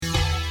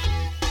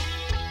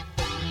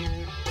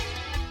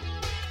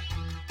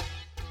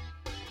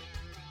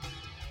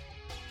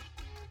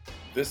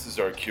This is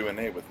our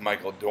Q&A with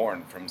Michael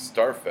Dorn from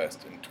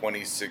Starfest in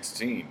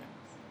 2016.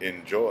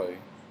 Enjoy.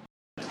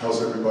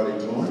 How's everybody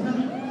doing? You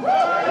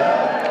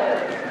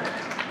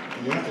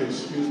have to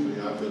excuse me,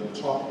 I've been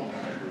talking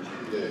for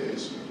 3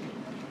 days,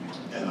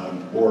 and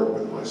I'm bored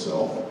with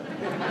myself, so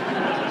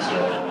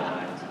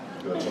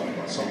I'm going to talk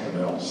about something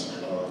else.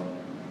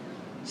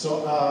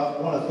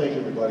 I want to thank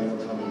everybody for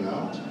coming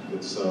out.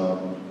 It's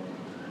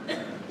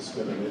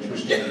been an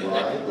interesting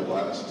ride the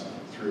last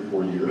 3 or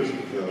 4 years,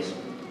 because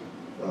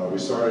we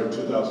started in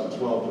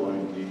 2012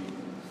 doing the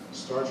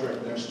Star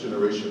Trek Next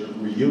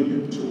Generation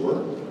reunion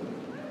tour,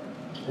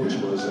 which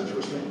was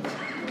interesting.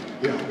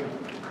 Yeah.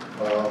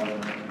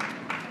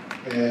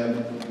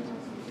 And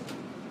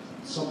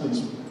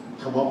something's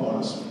come up on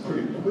us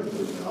pretty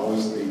quickly now.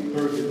 Is the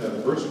 30th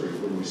anniversary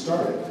when we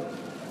started.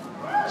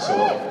 So,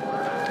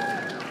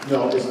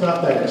 no, it's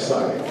not that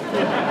exciting.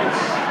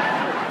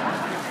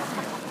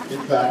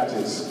 In fact,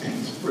 it's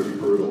pretty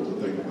brutal to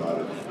think about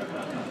it.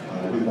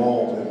 We've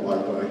all been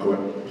like,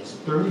 it's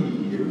 30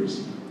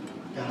 years,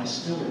 and I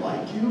still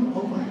like you?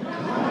 Oh my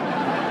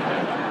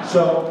God.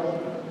 So,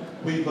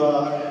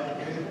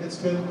 it's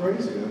been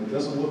crazy, and it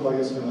doesn't look like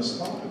it's going to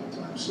stop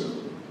anytime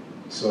soon.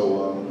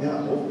 So,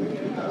 yeah, hopefully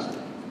you guys,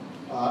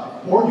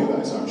 or you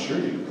guys, I'm sure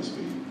you must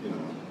be,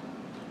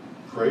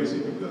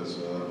 crazy because,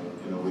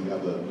 we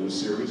have the new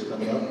series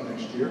coming up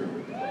next year.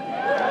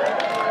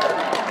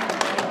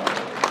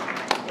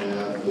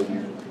 And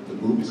the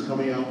movie's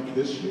coming out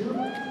this year.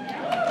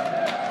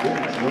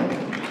 Yeah, June.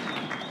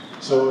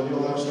 So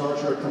you'll have Star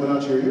Trek coming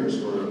out to your ears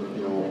for, a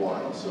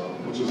while, so,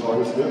 which is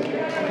always good.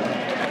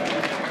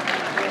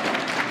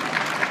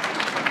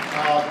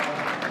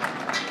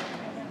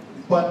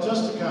 But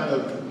just to kind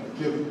of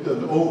give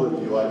an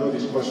overview, I know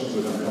these questions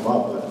are going to come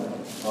up, but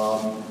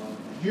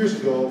years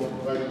ago,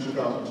 back in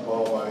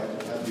 2012, I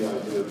had the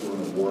idea of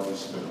doing a Worf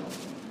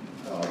spin-off.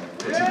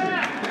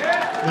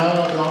 No,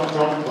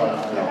 don't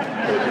clap, no.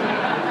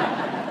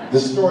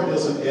 This story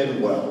doesn't end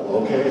well,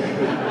 okay?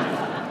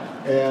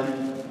 And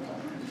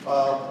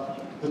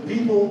the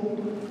people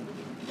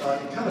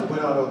kind of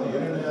went out on the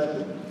internet,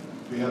 and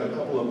we had a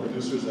couple of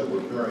producers that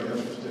were very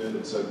interested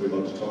and said, we'd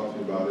love to talk to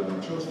you about it,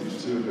 and I chose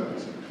these two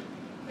guys.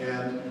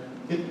 And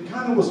it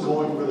kind of was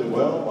going really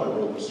well. I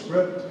wrote the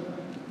script,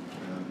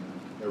 and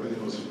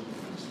everything was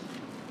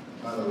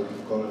kind of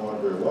going on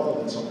very well,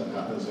 and then something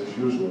happens as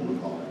usual with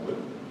Hollywood,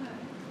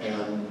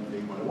 and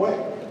he went away.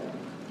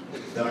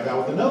 Then I got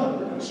with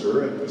another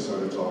producer, and we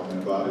started talking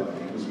about it,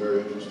 and he was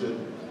very interested.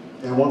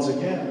 And once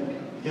again,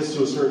 it gets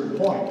to a certain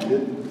point,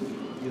 the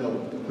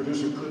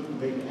producer couldn't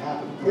make it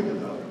happen quick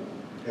enough,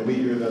 and we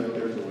hear that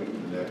they're doing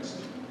the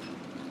next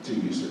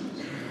TV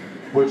series,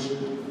 which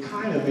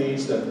kind of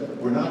means that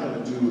we're not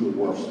going to do the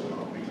Worf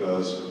spin-off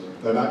because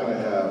they're not going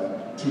to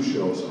have 2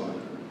 shows on it.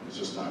 It's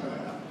just not going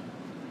to happen.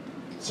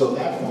 So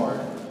that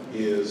part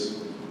is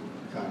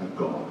kind of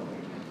gone.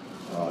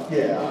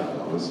 Yeah, I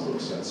know, it was a little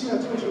sad. See, I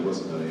told you it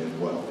wasn't going to end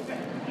well.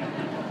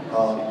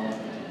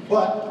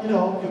 But,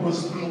 it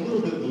was a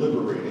little bit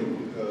liberating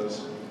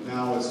because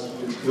now it's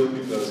good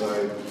because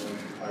I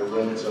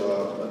wrote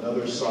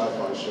another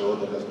sci-fi show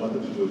that has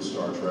nothing to do with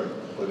Star Trek,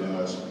 but it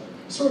has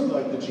sort of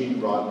like the Gene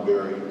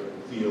Roddenberry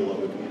feel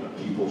of it being a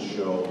people's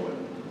show,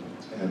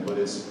 but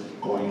it's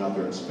going out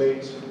there in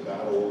space,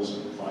 battles,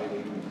 and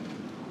fighting,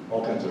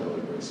 all kinds of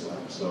really great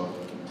stuff. So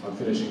I'm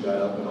finishing that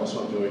up, and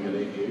also I'm doing an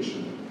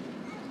aviation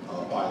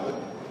pilot,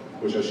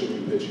 which I should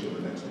be pitching in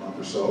the next month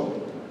or so,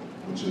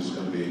 which is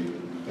going to be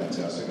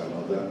fantastic. I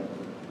love that.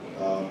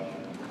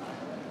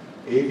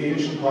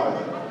 Aviation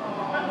pilot. Oh.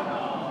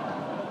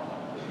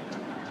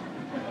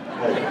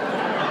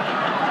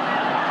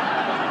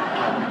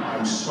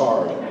 I'm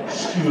sorry.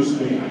 Excuse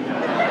me.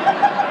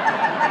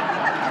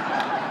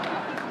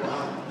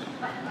 Wow.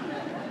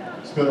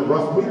 It's been a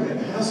rough weekend,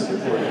 hasn't it,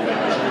 for you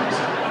guys?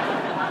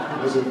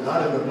 Because we're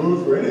not in the mood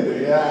for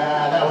anything.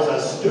 Yeah, that was a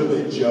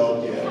stupid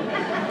joke. Yeah.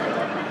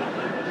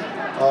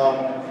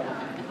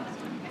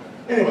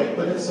 Anyway,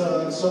 but it's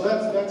so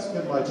that's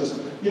been my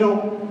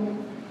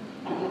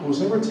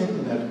who's ever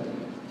taken that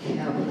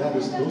camera,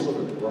 those are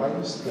the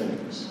brightest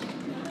things.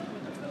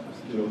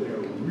 They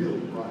are really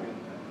bright.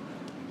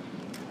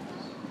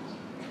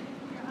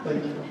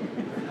 Thank you.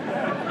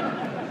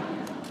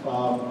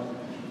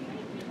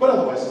 But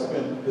otherwise,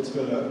 it's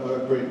been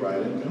a great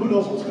ride, and who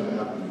knows what's going to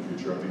happen in the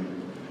future. I mean,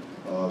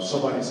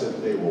 somebody said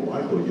today, well,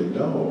 Michael, you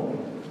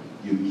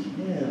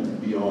can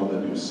be on the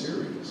new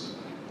series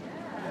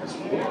as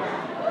well.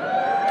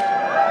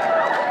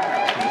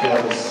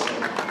 Because,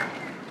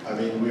 I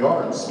mean, we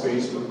are in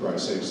space, for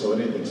Christ's sake, so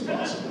anything's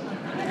possible.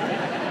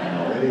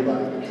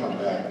 Anybody can come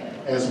back,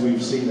 as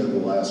we've seen in the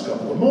last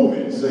couple of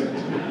movies.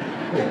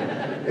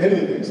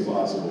 Anything's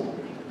possible.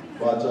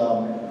 But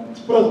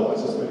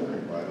otherwise, it's been a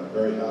great ride. I'm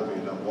very happy,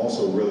 and I'm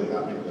also really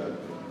happy that,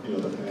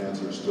 the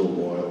fans are still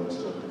loyal and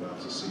still come out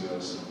to see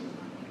us.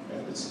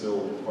 And it's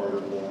still part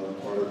of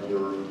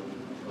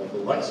the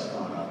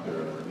lexicon out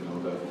there,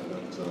 that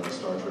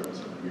Star Trek is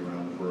going to be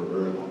around for a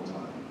very long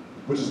time.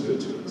 Which is good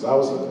too, because I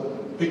was a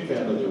big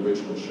fan of the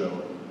original show.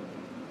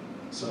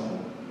 So,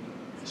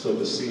 So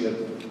to see it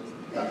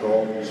after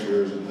all these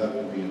years and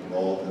having to be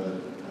involved in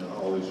it,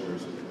 all these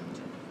years, has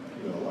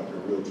been, like a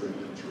real dream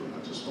come true. And I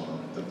just want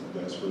to thank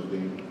you guys for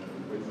being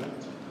great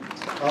fans.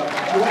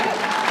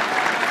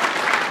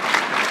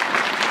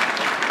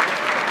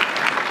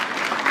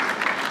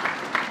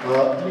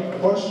 Any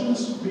questions?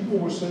 People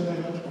were saying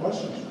they had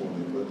questions for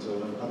me, but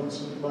I don't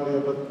see anybody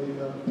up at the.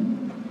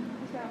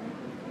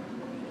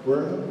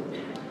 Where?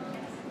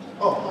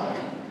 Oh, hi.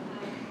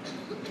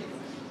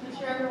 I'm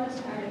sure everyone's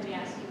tired of me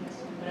asking this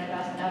one, but I've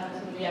asked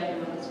absolutely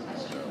everyone this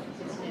question.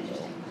 It's an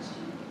interesting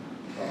question.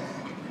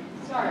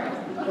 Sorry.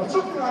 That's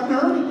okay, I've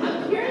heard it.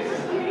 I'm curious to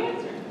hear your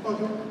answer.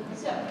 Okay.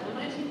 So, I'm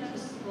going to change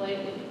this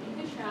slightly. If you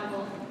could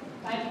travel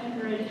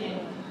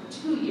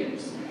 502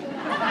 years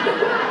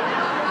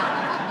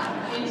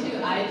into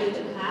either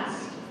the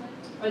past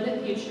or the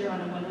future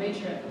on a one-way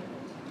trip,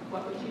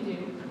 what would you do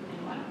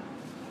and why?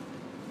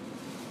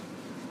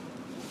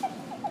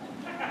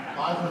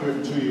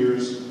 502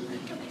 years,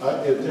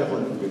 it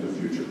definitely would be the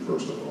future,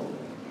 first of all.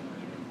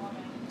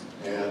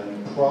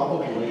 And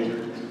probably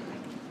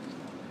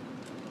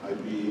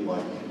I'd be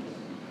like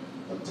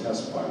a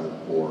test pilot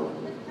for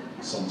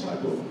some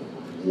type of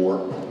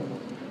warp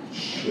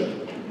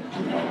ship,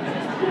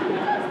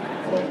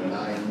 like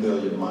 9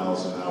 million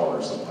miles an hour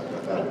or something like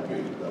that. That would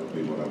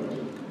be what I would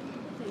do.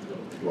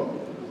 Well,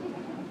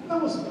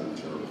 that wasn't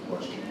a terrible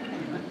question.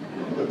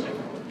 Good.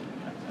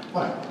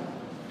 Fine.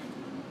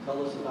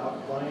 Tell us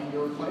about flying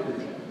your fighter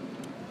jet.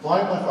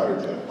 Flying my fighter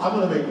jet. I'm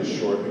going to make this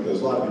short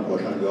because a lot of people are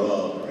kind of go,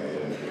 oh,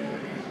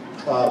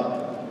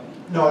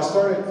 right. No, I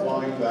started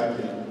flying back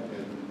in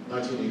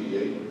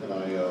 1988,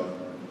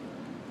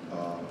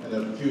 and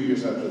then a few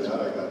years after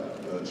that, I got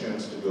a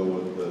chance to go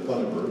with the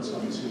Thunderbirds,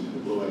 the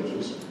Blue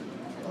Angels,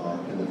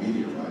 in the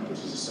Meteorite, which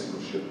is a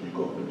single ship, and you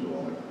go up and do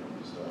all that kind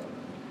of stuff.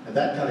 And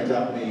that kind of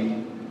got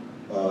me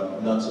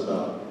nuts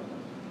about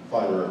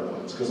fighter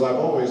airplanes, because I've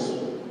always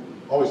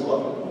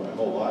loved it my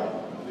whole life,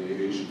 the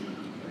aviation thing.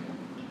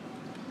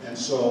 And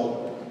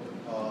so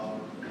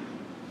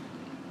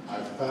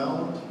I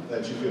found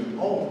that you can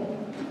own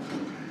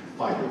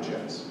fighter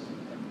jets.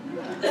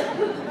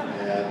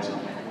 And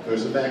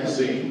there's a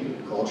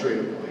magazine called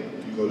Trader Plane.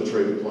 You go to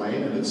Trader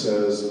Plane and it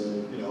says,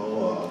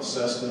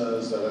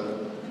 Cessnas that are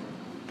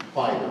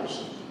fighters.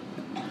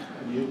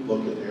 And you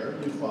look in there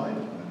and you find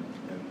them.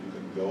 And you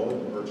can go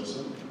and purchase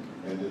them.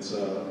 And it's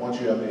once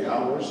you have the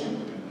hours, you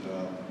can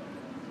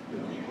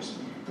you just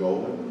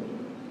go and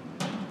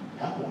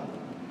have one.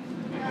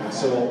 And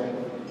so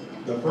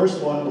the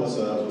first one was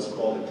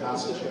called a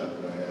Casa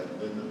jet that I had.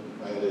 Then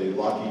I had a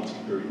Lockheed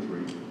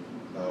T-33,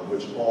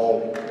 which I don't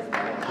know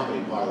how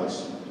many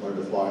pilots learned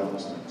to fly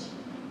those things.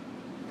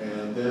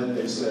 And then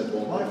they said,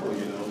 well, Michael,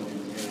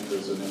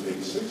 there's an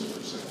F-86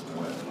 for sale.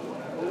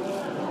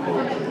 I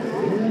went, okay.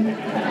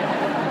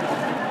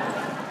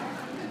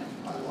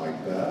 I like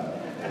that.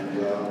 And,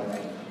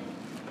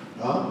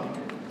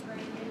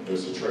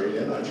 there's a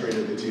trade-in. I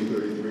traded the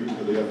T-33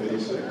 for the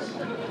F-86.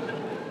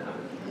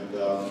 And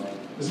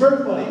it's very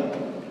funny,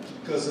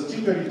 because the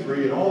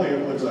T-33 and all the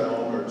airplanes I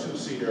own are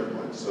two-seat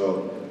airplanes.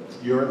 So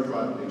you're in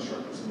front, the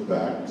instructor's in the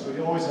back, so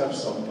you always have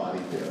somebody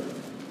there.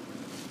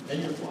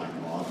 And you're flying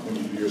along when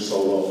you do your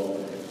solo.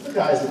 The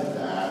guy's in the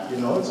back,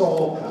 it's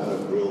all kind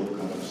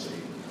of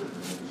safe.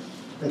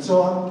 And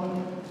so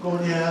I'm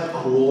going, yeah,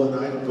 cool,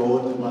 and I go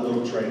into my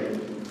little training.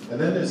 And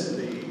then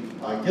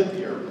I get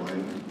the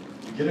airplane,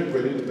 you get it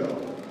ready to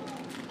go.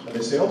 And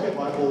they say, okay,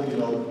 Michael,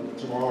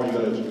 tomorrow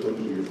you're going to go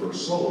do your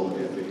first solo with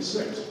the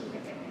F-86.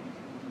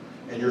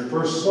 And your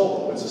first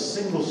solo, it's a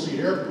single-seat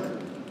airplane.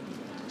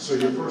 So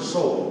your first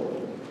solo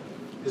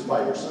is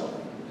by yourself.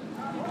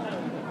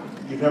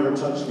 You've never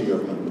touched the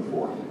airplane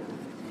before.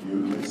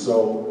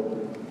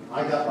 So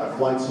I got my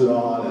flight suit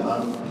on, and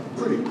I'm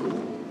pretty cool.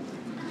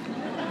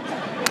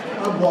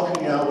 I'm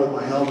walking out with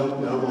my helmet,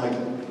 and I'm like,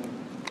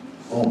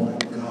 oh my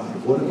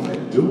God, what am I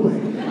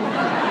doing?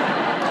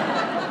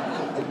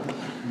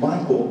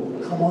 Michael,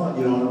 come on,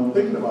 and I'm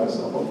thinking to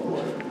myself, oh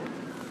boy,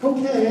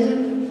 okay,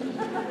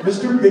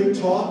 Mr. Big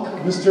Talk,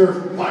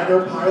 Mr.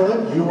 Fighter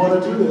Pilot, you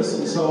want to do this,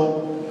 and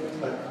so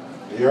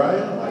here I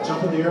am. I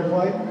jump in the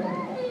airplane,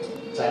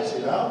 taxi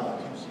it out,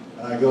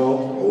 and I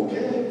go,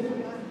 okay,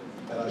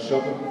 and I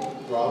shove the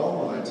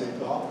throttle, and I take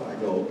off, and I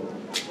go,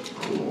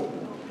 cool.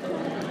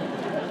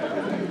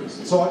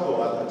 So I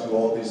do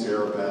all these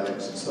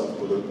aerobatics and stuff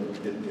for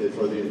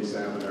the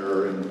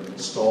examiner and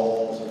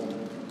stalls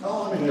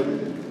and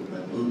everything.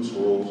 And loops,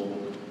 rolls.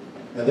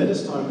 And then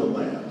it's time to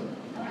land.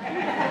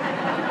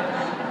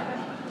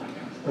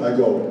 And I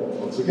go,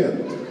 once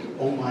again,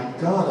 oh my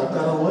God, I've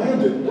got to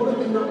land it. What am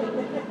I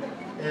doing?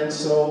 And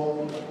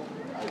so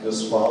I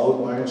just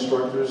followed my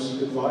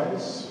instructor's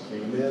advice,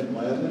 came in,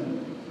 landed.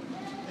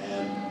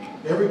 And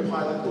every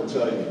pilot will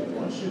tell you,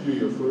 once you do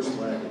your first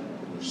landing,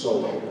 your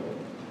solo,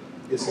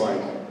 it's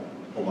like,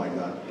 oh my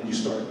God, and you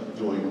start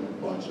doing a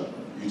bunch of them.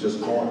 You just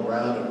going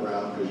round and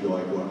round because you're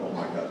like going, oh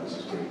my God, this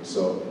is great.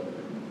 So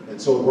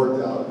it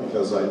worked out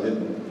because I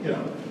didn't,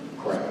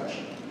 crash.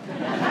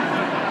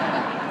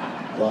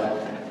 But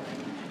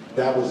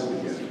that was the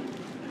beginning.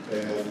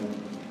 And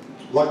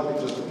luckily,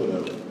 just to put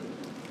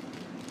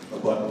a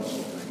button on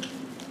something,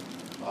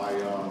 I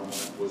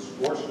was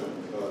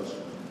fortunate because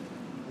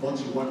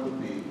once you went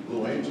with the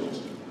Blue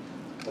Angels,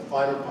 the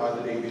fighter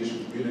pilot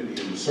aviation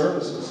community in the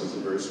services is a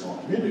very small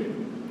community.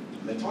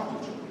 And they talk to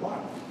each other. Why?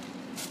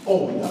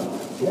 Oh, we got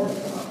Michael Dorn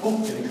come out.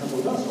 Oh, can he come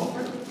with us? Oh,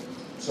 great.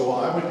 So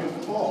I would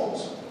get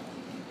calls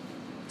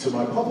to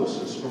my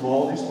publicist from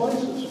all these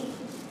places.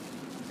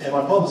 And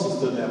my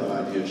publicist didn't have an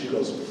idea. She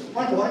goes,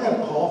 Michael, I got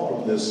a call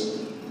from this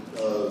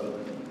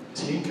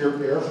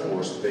Tinker Air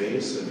Force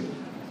base, and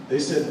they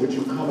said, would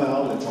you come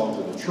out and talk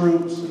to the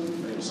troops,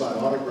 and maybe sign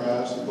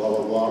autographs, and blah,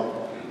 blah, blah.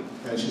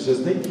 And she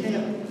says, they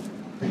can't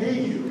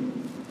pay you,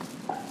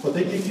 but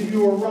they can give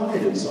you a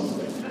ride in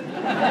something.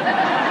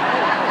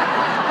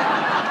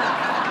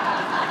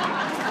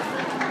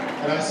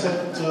 And I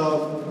said,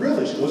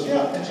 really? She goes,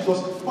 yeah. And she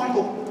goes,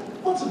 Michael,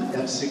 what's an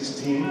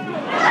F-16?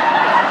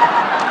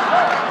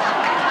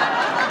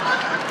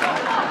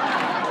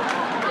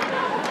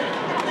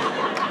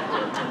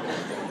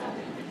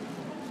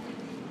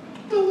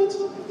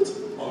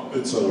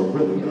 It's a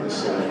really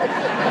nice and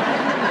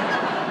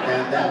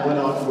that went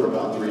on for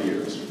about 3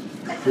 years,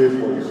 3 or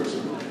 4 years.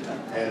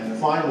 And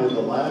finally,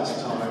 the last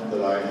time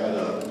that I had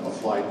a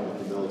flight with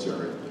the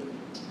military,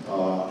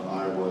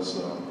 I was,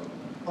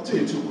 I'll tell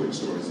you 2 quick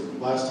stories. The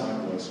last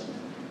time was,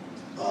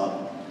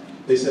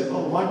 they said,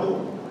 oh,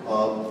 Michael,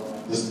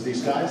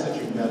 these guys that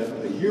you met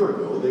a year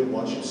ago, they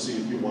want you to see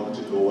if you wanted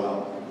to go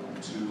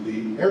out to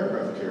the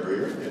aircraft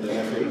carrier in an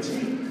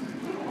F-18.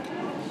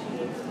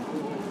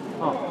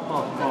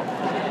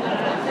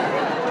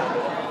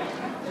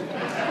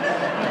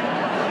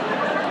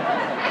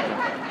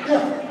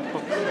 Yeah.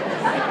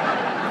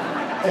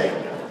 Hey,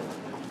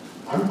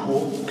 I'm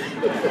cool.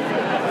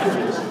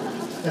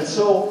 And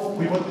so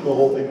we went through the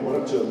whole thing. We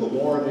went up to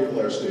Lemoore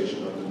Naval Air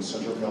Station up in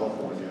Central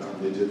California.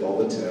 They did all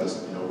the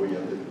tests, you know, where you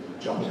had to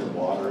jump into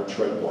water,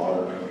 tread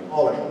water,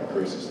 all that kind of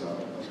crazy stuff.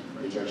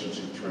 Ejection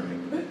seat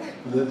training.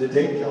 And then the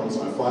date comes,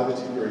 I fly the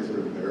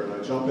T-33 there, and I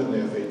jump in the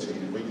F-18,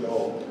 and we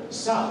go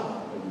south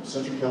from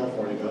Central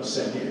California down to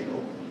San Diego,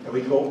 and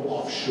we go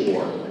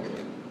offshore, like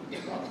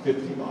about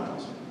 50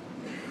 miles.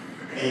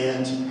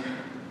 And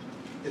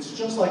it's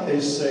just like they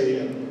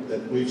say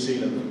that we've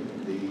seen in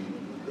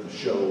the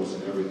shows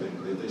and everything.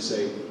 They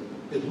say,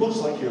 it looks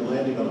like you're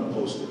landing on a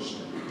postage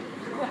stamp.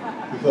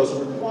 Because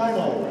we're flying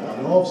all around,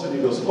 and all of a sudden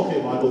he goes,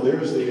 okay, Michael,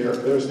 there's the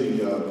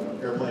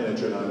airplane at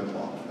your 9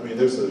 o'clock. I mean,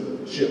 there's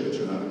the ship at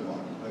your 9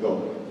 o'clock. I go,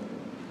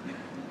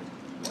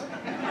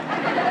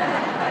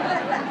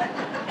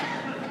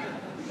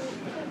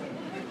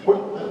 what?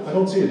 I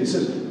don't see it. He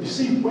says, you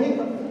see, wait,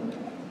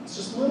 it's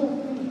just a little.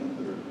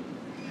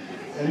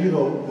 And you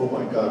go, oh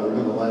my God, we're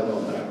going to land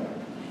on that.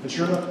 And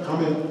sure enough,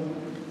 come in,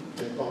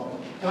 take off.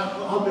 And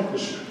I'll make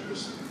this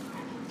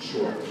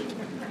short.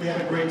 We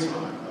had a great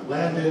time. I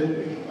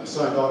landed, I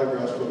signed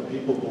autographs for the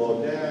people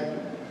below deck.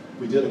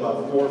 We did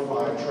about 4 or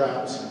 5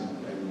 traps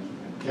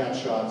and cat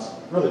shots.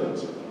 Really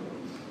nice.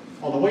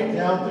 On the way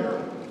down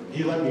there,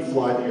 he let me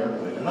fly the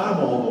airplane, and I'm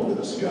all over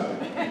the sky.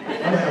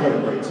 I'm having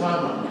a great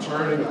time. I'm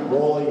turning, I'm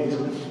rolling. He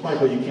said,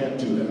 Michael, you can't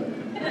do that.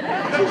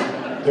 He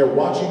says, they're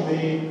watching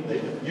me.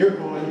 You're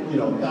going,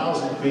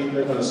 1,000 feet.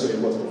 They're going to say,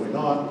 what's going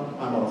on?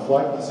 I'm on a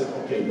flight. I said,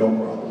 okay, no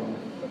problem.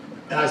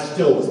 And I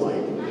still was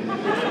like,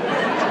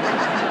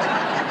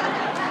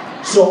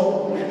 so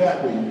on the way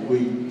back, we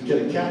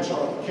get a catch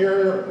off the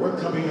carrier. We're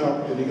coming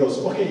up, and he goes,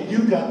 okay, you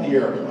got the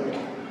airplane.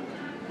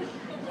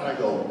 And I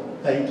go,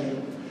 thank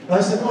you. And I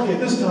said, okay,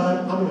 this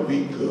time I'm going to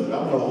be good.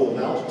 I'm going to hold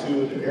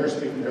altitude and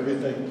airspeed and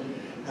everything.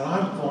 And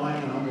I'm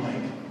flying, and I'm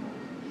like,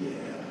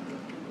 yeah.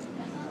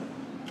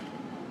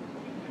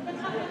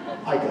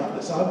 I got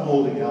this. I'm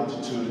holding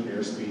altitude and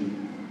airspeed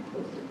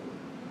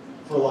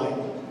for like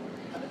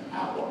an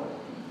hour.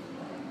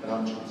 And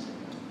I'm just.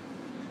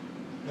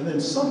 And then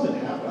something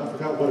happened. I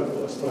forgot what it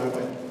was, but I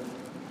went.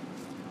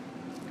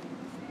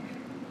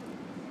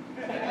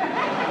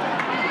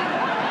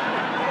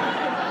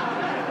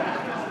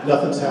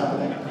 Nothing's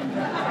happening.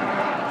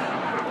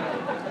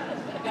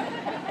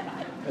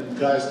 And the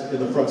guys in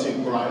the front seat,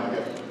 Brian, I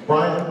go,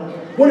 Brian,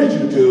 what did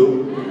you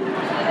do?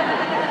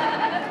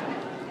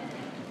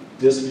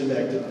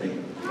 Disconnected me.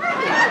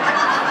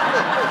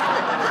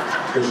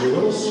 There's a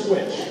little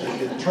switch that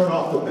can turn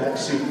off the back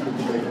seat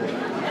completely.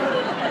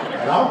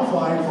 And I'm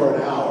flying for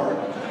an hour,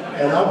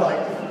 and I'm like,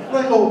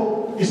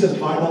 Michael, he says,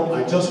 Michael,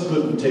 I just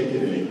couldn't take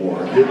it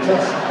anymore. You're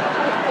just...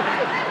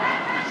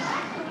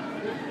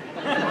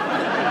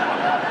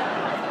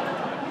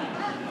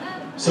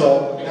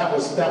 So that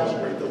was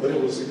great though, but it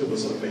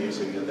was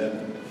amazing. And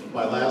then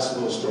my last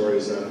little story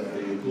is that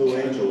the Blue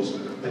Angels,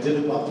 I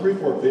did about 3 or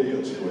 4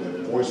 videos for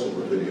them,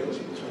 voiceover videos,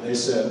 and they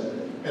said,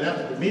 and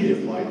after the media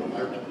flight,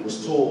 I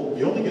was told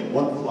you only get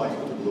 1 flight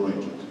with the Blue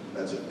Angels.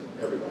 That's it,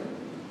 everybody.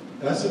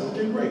 And I said,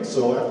 okay, great.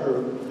 So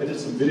after I did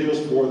some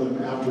videos for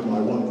them after my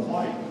 1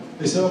 flight,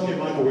 they said, okay,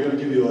 Michael, we're going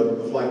to give you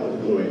a flight with the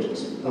Blue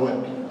Angels. I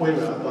went, wait a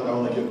minute, I thought I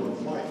only get 1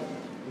 flight.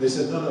 And they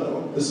said,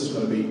 no, this is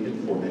going to be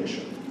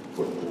information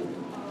for the Blue.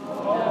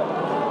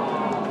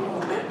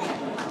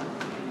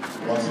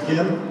 Once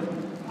again,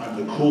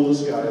 I'm the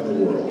coolest guy in the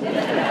world.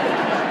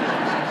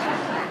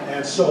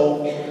 And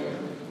so,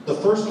 the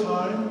first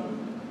time,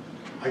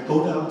 I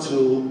go down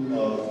to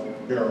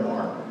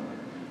Miramar,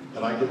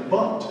 and I get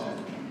bumped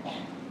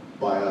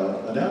by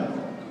an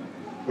admiral,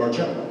 or a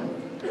general.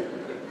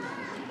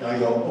 And I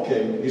go,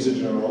 okay, he's a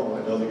general,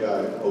 I know the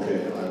guy,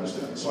 okay, I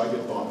understand. So I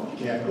get bumped,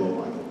 you can't go,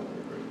 Michael.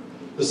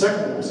 The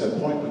second one was at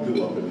Point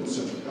Mugu up in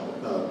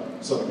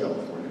Southern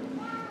California.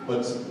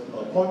 But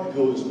Point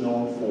Mugu is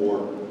known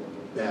for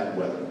bad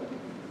weather,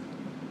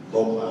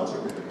 low clouds,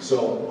 everything.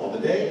 So on the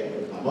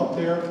day, I'm up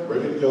there,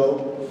 ready to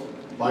go.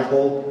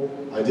 Michael,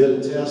 I did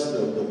a test,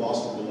 the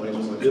Boston Blue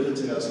Angels, I did a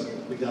test.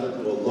 We got to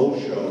do a low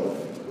show,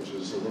 which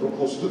is a little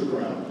close to the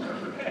ground.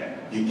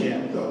 You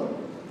can't go,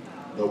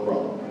 no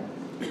problem.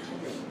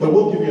 But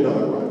we'll give you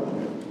another ride.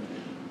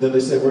 Then they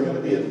said, we're going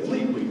to be at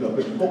Fleet Week up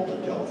in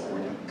Oakland,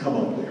 California. Come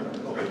up there.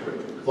 Okay,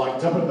 great. Fly,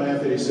 jump in my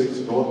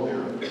F-86, go up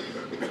there.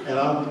 And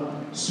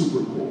I'm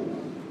super cool.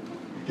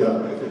 Get out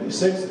of my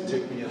F-86, they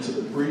take me into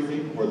the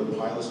briefing where the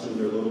pilots do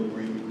their little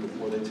briefing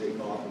before they take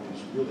off. And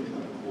it's really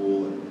kind of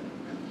cool. And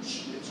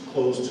it's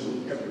closed to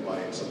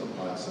everybody except the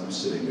pilots. I'm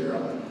sitting there.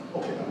 I'm like,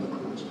 okay, I'm the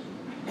coolest.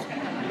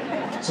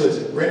 So they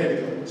said, ready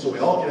to go. So we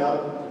all get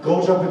out,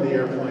 go jump in the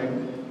airplane.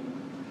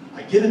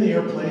 I get in the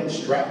airplane,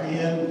 strap me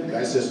in. The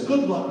guy says,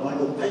 good luck,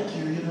 Michael, thank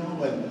you, you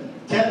know. And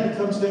canopy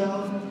comes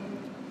down,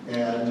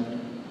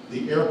 and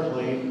the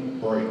airplane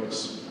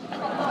breaks.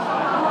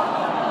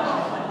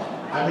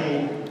 I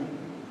mean,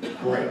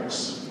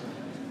 breaks.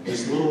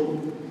 This little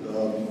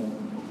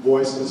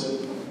voice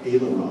says,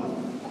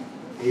 ailerons,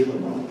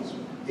 ailerons,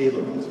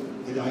 ailerons.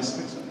 The guy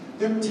speaks,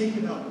 they're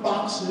taking out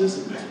boxes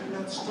and taking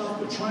out stuff,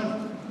 they're trying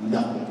to,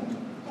 nothing.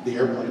 The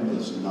airplane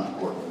does not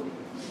work.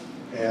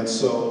 And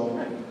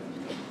so,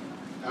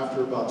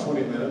 after about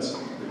 20 minutes,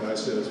 the guy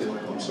says,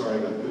 Michael, I'm sorry,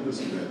 I got good news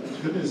and bad news.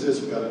 Good news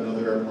is we got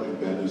another airplane,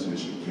 bad news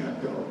is you can't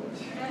go.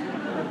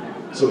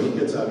 So he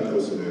gets out, he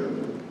goes to the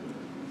airplane.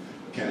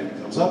 Canopy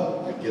comes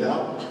up, I get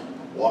out,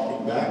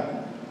 walking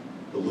back.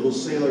 The little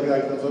sailor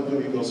guy comes up to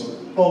me, he goes,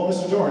 oh,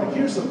 Mr. Dorn,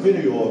 here's a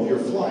video of your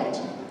flight.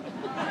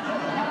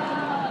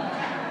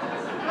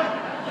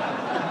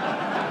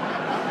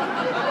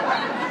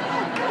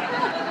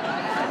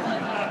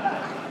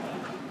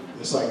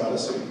 This I gotta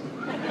see.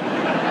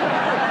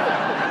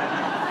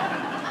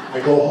 I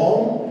go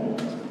home,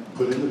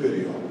 put in the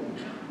video.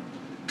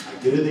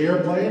 I get in the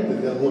airplane,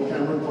 they've got a little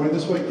camera pointing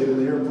this way, get in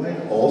the airplane,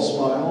 all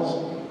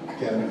smiles,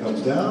 canopy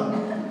comes down,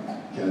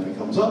 canopy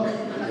comes up,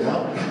 I get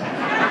out.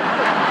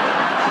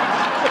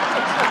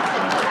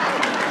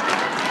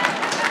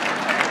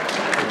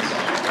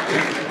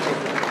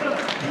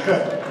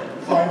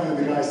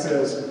 Finally, the guy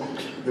says,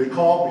 they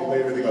call me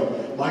later, they go,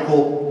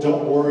 Michael,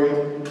 don't worry,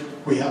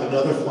 we have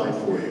another flight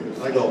for you.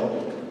 And I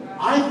go,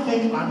 I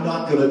think I'm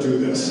not gonna do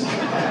this.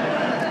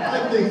 I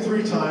think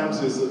 3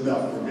 times is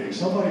enough for me.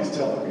 Somebody's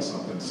telling me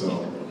something,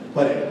 so.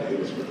 But anyway, it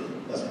was good.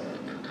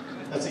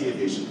 That's the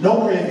aviation. No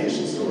more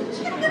aviation stories.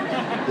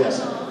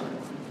 Yes?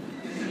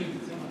 Thank you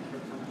so much for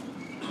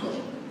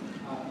coming.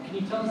 Can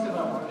you tell us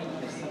about working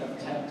on a set of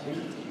TED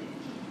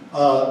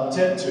 2?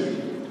 TED 2.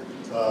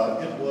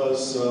 It was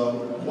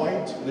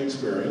quite an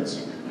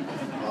experience.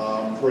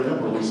 For a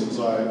number of reasons.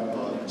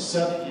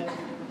 Seth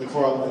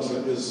MacFarlane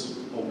is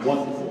a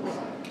wonderful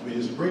guy. I mean,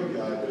 he's a great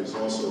guy, but he's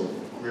also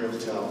very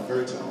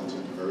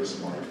talented, very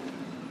smart,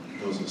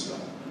 knows his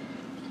stuff.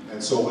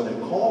 And so when they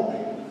called me,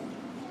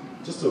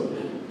 just to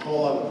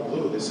call out of the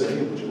blue, they said,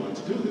 hey, would you like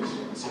to do this?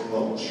 I said,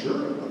 well, sure.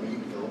 I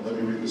mean, you know, let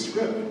me read the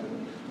script.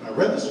 And I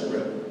read the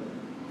script,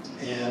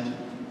 and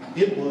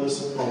it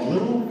was a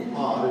little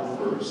odd at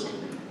first,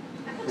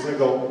 because I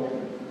go,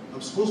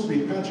 I'm supposed to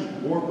be Patrick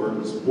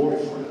Warburton's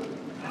boyfriend.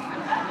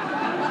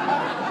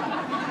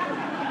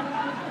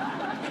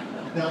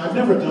 Now, I've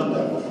never done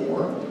that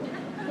before,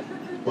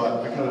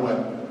 but I kind of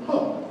went,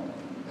 huh.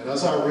 And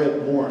as I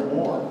read more and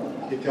more,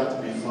 it got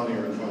to be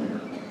funnier and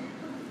funnier.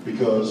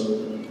 Because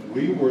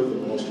we were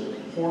the most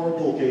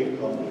horrible gay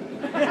couple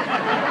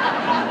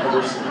I've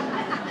ever seen.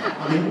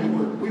 I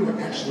mean, we were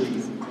actually,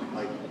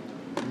 like,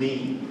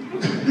 mean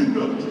to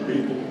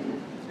people.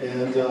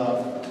 And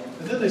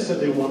then they said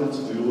they wanted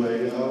to do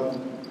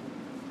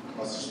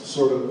a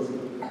sort of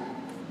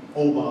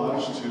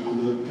homage to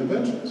the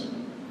conventions.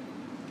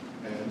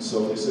 And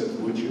so they said,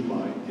 would you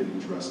mind getting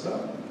dressed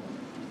up?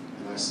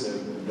 And I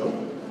said, nope,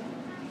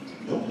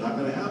 not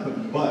gonna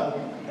happen. But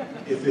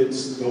if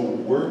it's the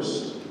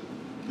worst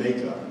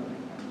makeup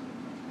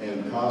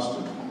and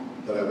costume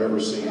that I've ever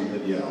seen,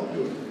 then yeah, I'll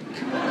do it.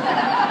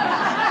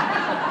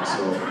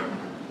 So,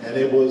 and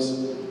it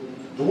was,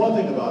 the one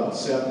thing about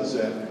Seth is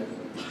that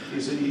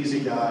he's an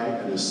easy guy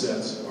and his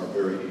sets are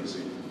very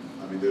easy.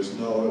 I mean, there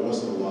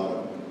wasn't a lot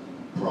of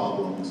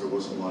problems, there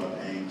wasn't a lot of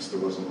angst, there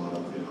wasn't a lot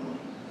of,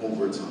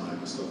 overtime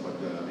and stuff like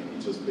that. I mean, he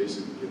just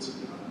basically gets it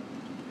done.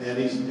 And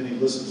he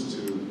listens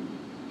to,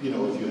 if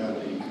you have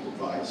any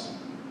advice.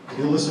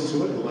 He'll listen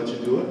to it, he'll let you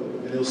do it,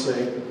 and he'll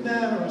say,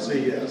 nah, or he'll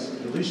say yes.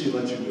 And at least he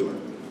lets you do it.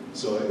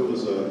 So it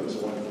was a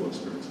wonderful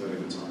experience, I had a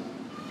good time.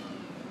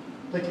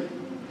 Thank you.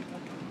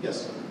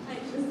 Yes? Hi,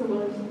 just a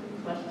one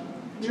question.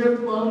 You ever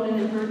flown in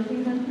a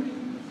hurricane country?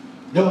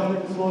 No, I've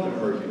never flown in a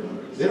hurricane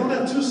country. They don't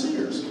have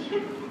two-seaters.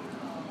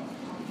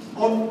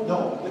 Oh,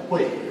 no,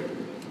 wait.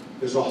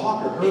 There's a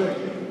Hawker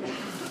Hurricane,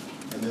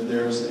 and then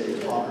there's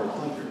a Hawker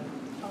Thunder.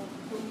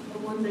 The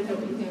ones that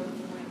don't use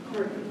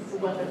for the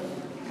weather.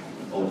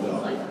 Oh,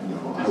 no,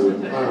 I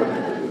would never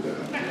do that.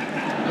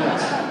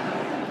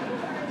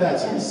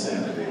 That's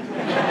insanity.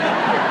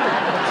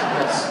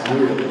 That's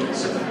really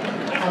insane.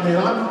 I mean,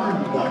 I'm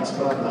nuts,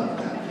 but I'm not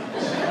that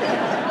nuts.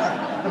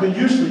 I mean,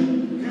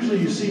 usually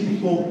you see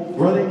people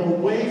running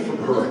away from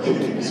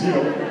hurricanes,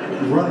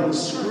 running,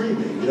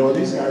 screaming.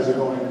 These guys are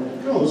going,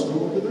 no, let's go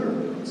over there.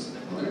 It's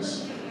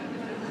nice.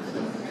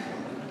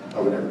 I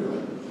would never do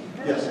it.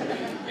 Yes?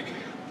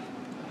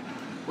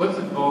 What's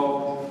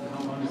involved,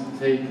 how long does it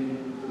take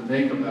for the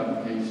makeup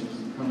applications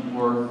to come to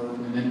work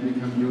and then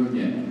become you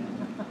again?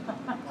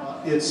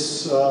 It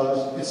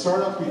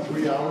started out to be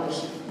 3 hours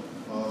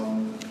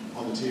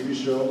on the TV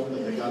show, and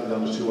they got it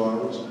down to 2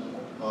 hours.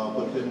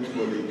 But then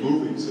for the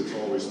movies, it's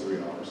always 3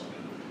 hours.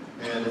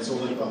 And it's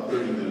only about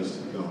 30 minutes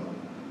to become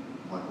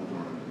Michael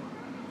Dorn,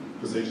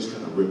 because they just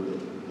kind of ripped it.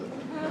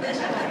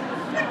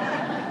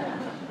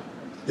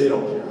 They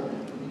don't care.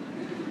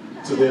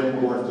 To them,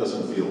 Morph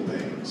doesn't feel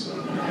pain, so.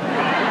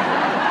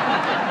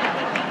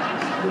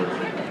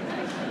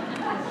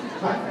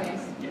 Hi.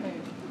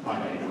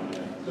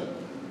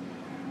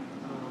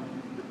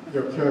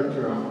 Your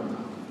character on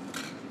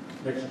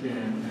Next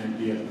Gen and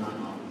DS9,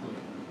 obviously.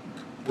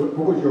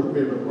 What was your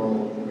favorite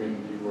role when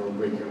you were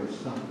with your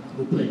son?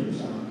 Who played your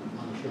son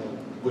on the show?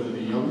 Was it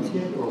the young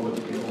kid or was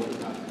it the older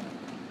guy?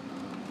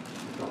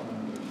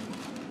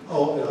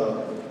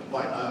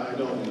 I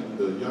know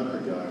the younger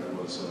guy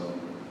was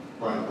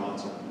Brian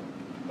Bonsall.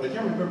 But I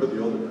can't remember the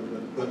older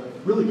guy, but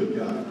really good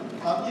guy.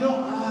 I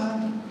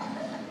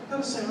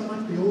gotta say I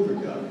like the older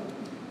guy.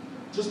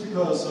 Just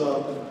because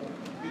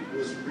it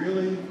was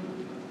really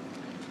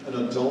an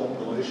adult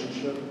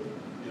relationship,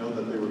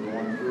 that they were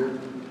going through.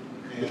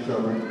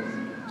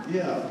 And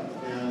yeah,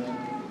 and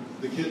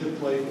the kid that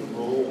played the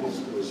role was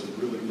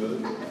really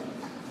good.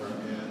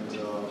 And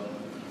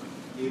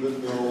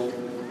even though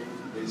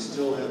they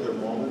still had their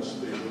moments,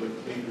 they really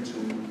came to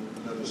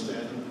an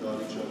understanding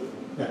about each other.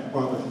 That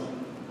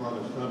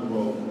father-son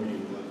role for you,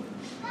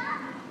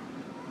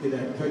 did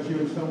that touch you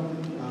in something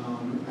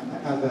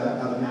as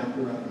an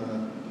actor,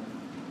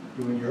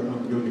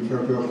 doing the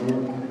character of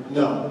Warren?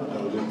 No,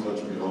 it didn't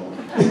touch me at all.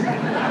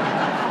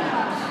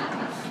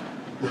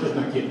 Let's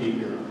not get deep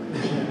here.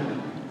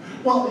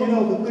 Well, the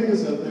thing is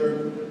that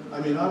I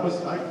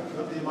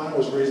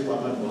was raised by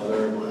my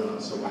mother and my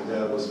aunt, so my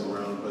dad wasn't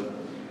around,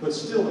 but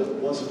still it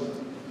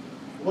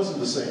wasn't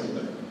the same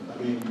thing. I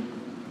mean,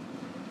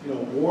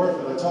 Worf,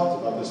 and I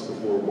talked about this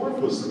before, Worf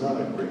was not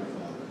a great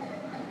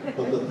father.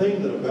 But the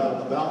thing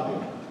about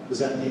him is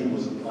that he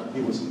was at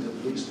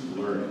least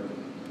learning.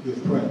 He was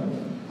present.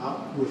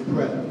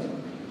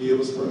 He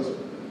was present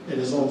in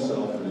his own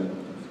self, and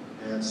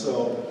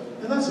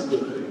that's a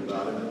good thing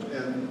about him.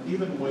 And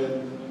even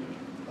when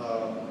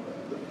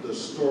the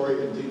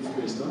story in Deep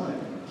Space Nine,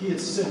 he had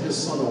sent his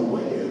son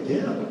away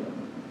again,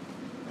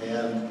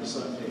 and the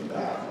son came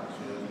back,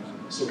 and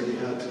so they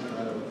had to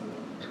kind of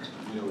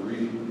get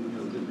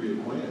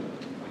reacquainted.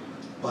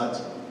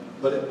 But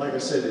like I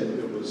said,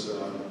 it was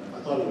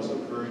I thought it was a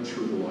very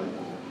true to life,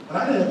 and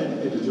I didn't have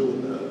anything to do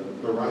with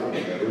the writing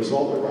of that. It was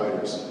all the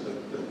writers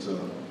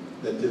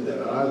that did that,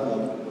 and I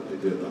loved what they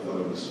did. I thought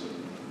it was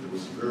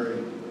very,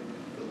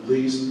 at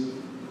least,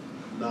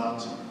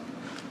 not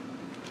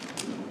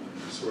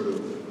sort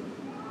of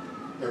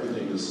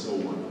everything is so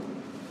wonderful.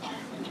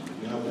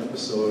 You have an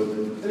episode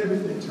and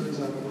everything turns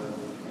out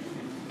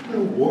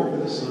well. Worf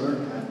and his son are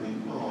happy.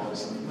 Oh,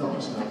 it's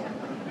not.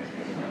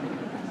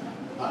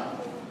 Hi.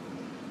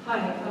 Hi,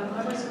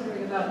 I was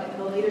wondering about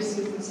the later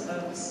seasons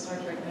of Star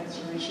Trek Next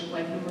Generation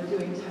when you were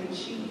doing Tai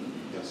Chi.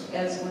 Yes.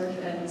 As Worf,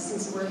 and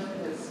since Worf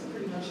has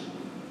pretty much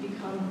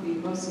become the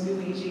most new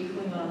agey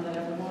Klingon that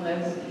ever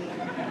was,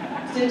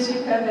 did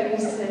you have any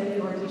say,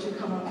 or did you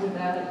come up with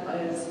that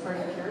as part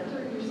of the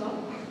character yourself?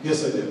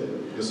 Yes, I did.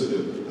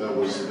 That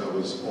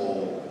was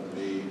all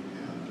me,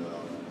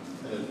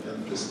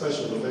 and the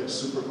special effects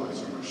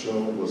supervisor on the show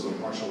was a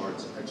martial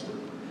arts expert.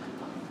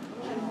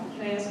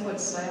 Can I ask what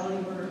style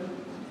you were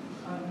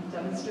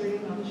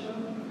demonstrating on the show?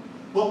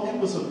 Well, it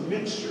was a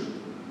mixture.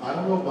 I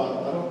don't know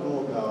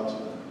about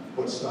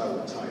what style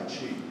of Tai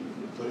Chi,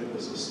 but it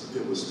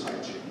was Tai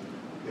Chi.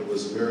 It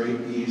was very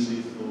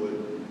easy, fluid,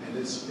 and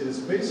it's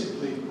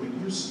basically when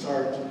you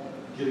start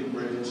getting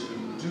ready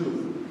to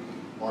do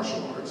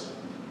martial arts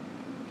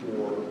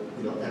or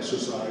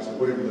exercise or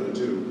whatever you're going to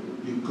do,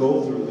 you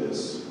go through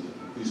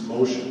these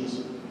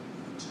motions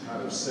to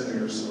kind of center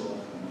yourself,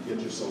 get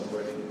yourself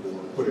ready for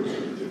whatever you're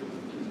going to do.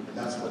 And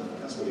that's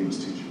what he was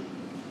teaching.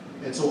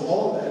 And so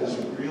all of that is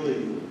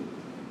really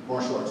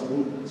martial arts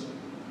movements.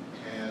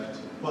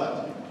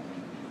 But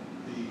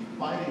the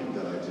fighting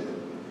that I did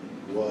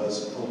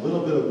was a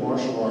little bit of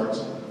martial arts,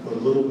 but a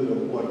little bit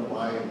of what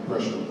my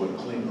impression of what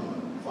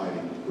Klingon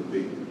fighting would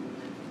be.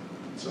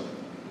 So.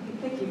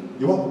 Thank you.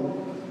 You're welcome.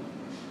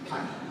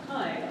 Hi.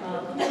 Hi.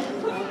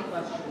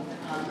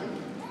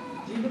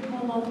 Do you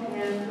recall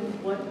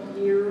offhand what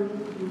year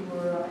you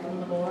were in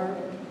the war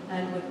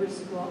and with which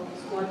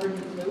squadron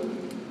you flew?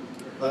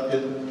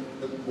 At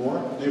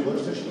Naval Air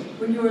Station?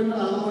 When you were in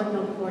North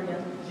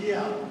California?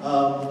 Yeah.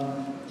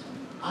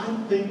 I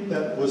think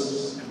that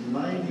was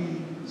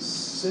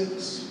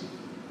 96,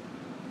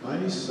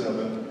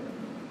 97,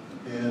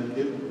 and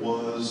it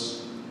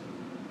was,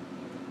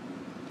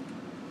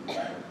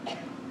 God,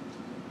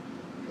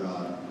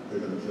 they're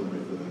going to kill me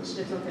for this.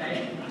 It's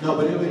okay. No,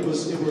 but it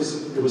was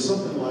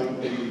something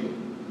like the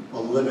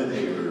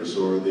Eliminators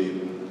or the,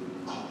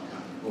 oh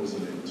God, what was the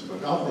name of this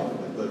book? I'll think of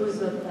it. But It was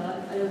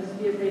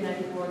VFA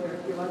 94.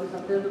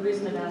 The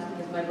reason I'm asking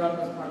is my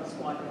brother was part of the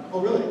squadron. oh,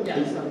 really?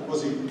 Yeah, so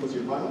Was he a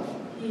pilot?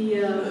 he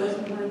was a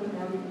pilot,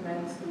 now he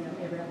commands the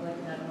Abraham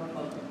Lincoln at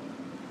Norfolk.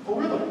 Oh,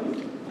 really?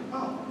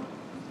 Oh.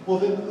 Well,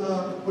 then,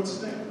 what's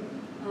his name?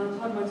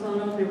 Todd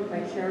Marzano, they were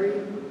by Cherry,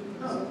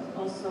 Oh.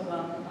 also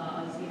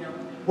Zeno.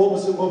 What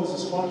was the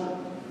squadron?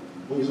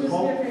 What was It it was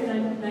called?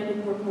 VFA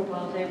 94 for a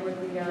while. They were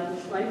the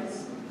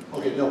Schweitz.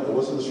 Okay, no, it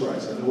wasn't the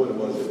Strikes. I know what it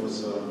was. It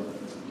was,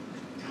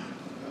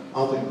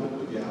 I'll think of it,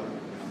 but yeah.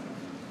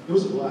 It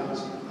was a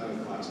blast. I had a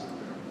blast up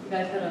there. You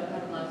guys had a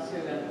lot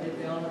too.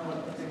 They all have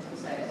wonderful things to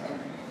say. So.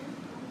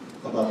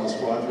 About the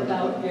squadron?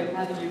 About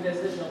having you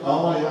visit.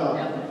 Oh,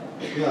 yeah.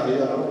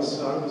 Yeah, I was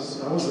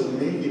a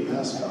Navy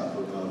mascot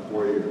for about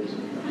 4 years.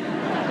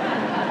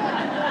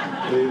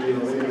 they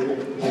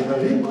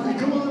hey, Mike,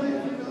 come on in.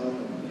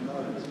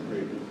 Oh, it was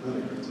great. I had a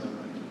great time.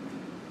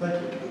 Thank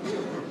you.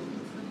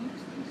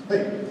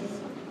 Hey.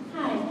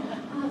 Hi.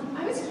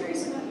 I was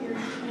curious about your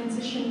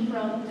transition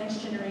from Next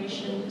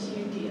Generation to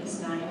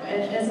DS9.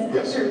 As an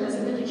actor, was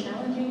it really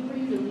challenging for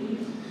you to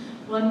leave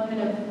one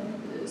kind of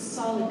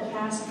solid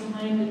cast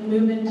behind and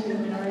move into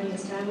an already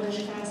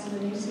established cast in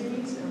the new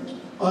series?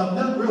 Or?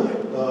 Not really.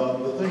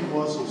 The thing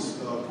was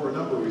for a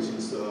number of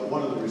reasons.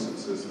 One of the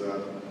reasons is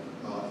that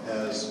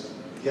as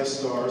guest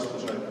stars,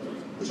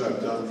 which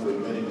I've done for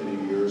many,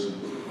 many years, and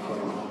I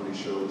don't know how many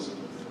shows,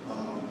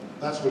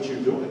 that's what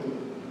you're doing.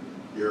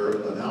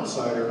 You're an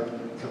outsider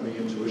coming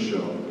into a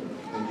show,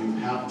 and you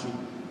have to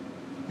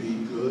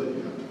be good,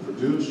 you have to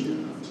produce,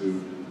 you have to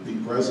be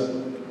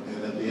present,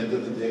 and at the end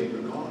of the day,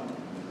 you're gone.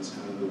 That's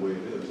kind of the way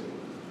it is.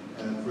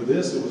 And for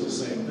this, it was the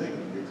same thing.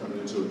 You're coming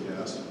into a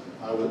cast.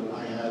 I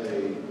had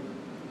an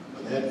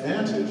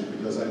advantage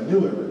because I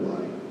knew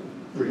everybody,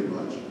 pretty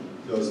much,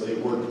 because they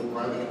worked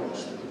right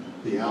across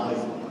the alley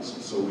from us.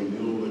 So we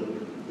knew, and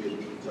we had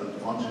done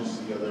functions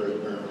together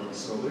at Paramount,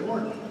 so they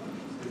weren't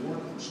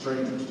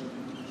strangers.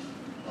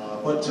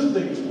 But two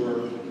things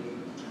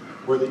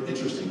were the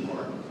interesting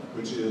part,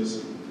 which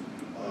is,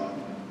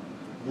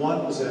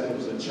 one was that it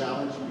was a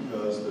challenge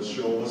because the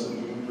show wasn't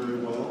doing very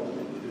well.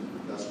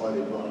 That's why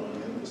they brought me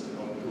in, was to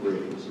help with the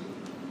ratings.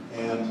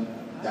 And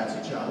that's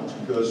a challenge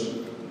because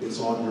it's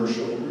on your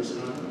shoulders,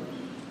 kind of,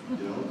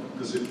 you know,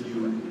 because if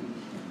you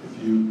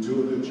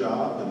do a good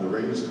job and the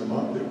ratings come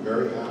up, they're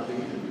very happy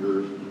and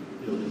you're,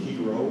 you know, the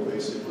hero,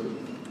 basically.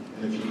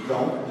 And if you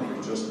don't, then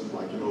you're just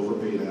like an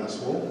overpaid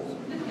asshole.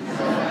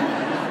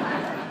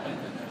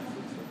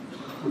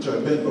 Which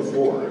I've been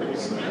before.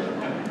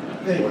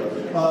 Anyway,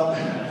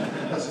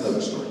 that's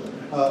another story.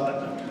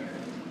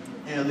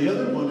 And the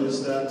other one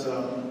is that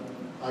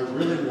I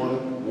really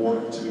wanted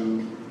Warp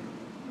to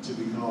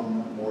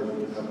become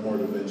have more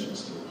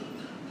dimensions to it.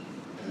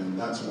 And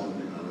that's one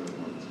thing I really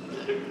wanted to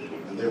do.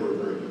 And they were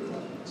very good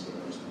about it, so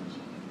that was nice.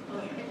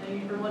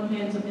 For one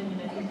man's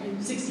opinion, I think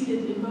you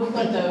succeeded in both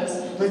of those.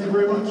 Thank you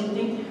very much.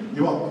 Thank you.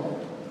 You're welcome.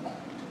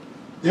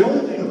 The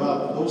only thing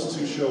about those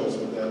two shows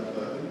with that,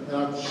 and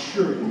I'm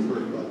sure you've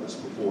heard about this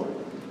before,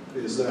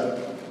 is that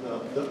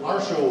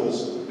our show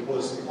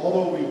was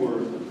although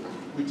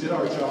we did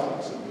our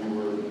jobs and we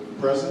were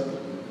present and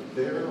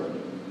there,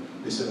 and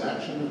they said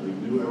action and we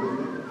knew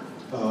everything,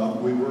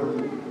 we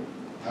were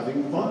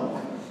having fun,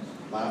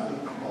 laughing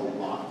a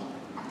lot,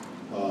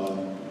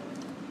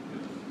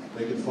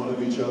 making fun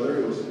of each other.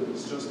 It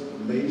was just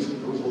amazing.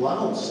 There was a lot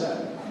on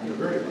set. We were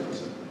very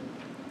pleasant.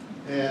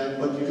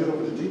 But you get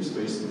over to Deep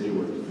Space and they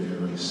were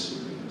very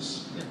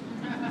serious.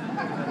 Hi,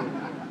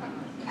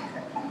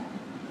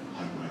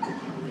 Michael,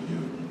 how are you?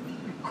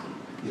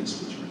 Yes,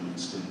 what's your name?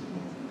 Stan?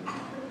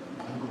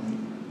 I'm going,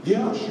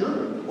 yeah, sure.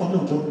 Oh,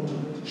 no, don't.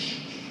 Shh.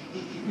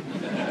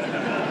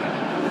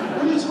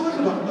 What are you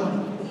talking about? No.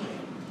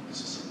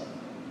 This is,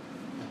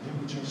 and they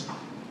were just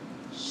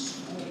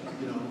so,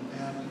 you know,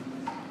 and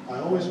I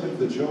always make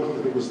the joke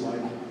that it was like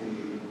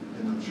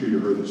and I'm sure you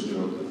heard this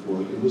joke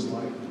before, it was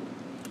like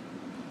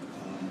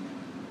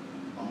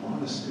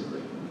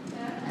monastery.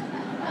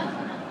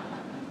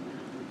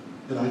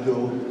 And I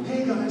go,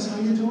 hey guys, how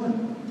you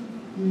doing?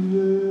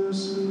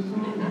 Yes.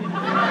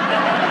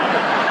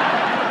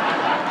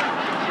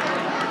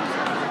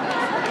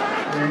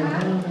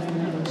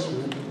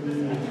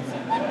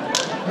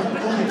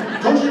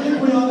 Don't you think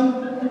we ought to?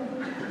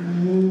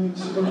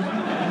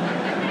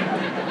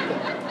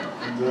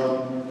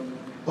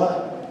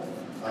 But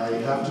I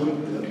have to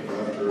admit,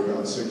 after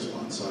about 6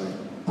 months, I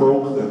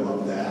broke them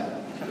of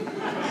that.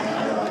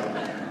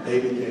 And they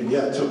became,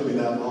 yeah, it took me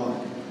that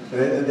long.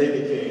 And they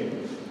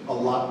became a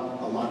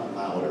lot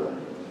louder,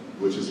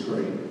 which is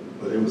great.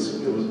 But it was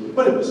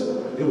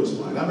fine. It was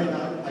fine. I mean,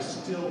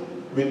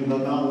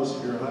 Nana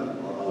was here, and I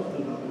loved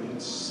Nana. We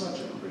had such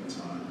a great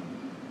time.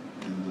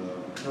 And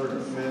her and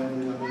her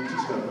family, I mean,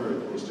 just got very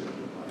close to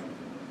everybody.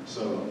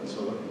 So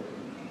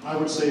I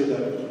would say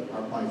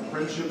that my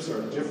friendships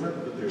are different,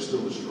 but they're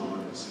still as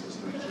strong as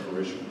the next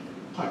generation.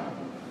 Hi.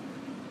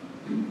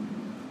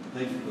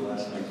 Thank you for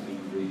last night's meet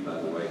and greet,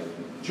 by the way.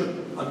 Sure.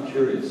 I'm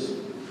curious,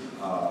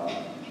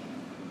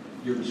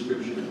 your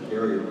description of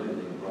carrier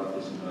landing brought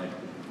this to mind.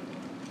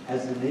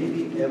 Has the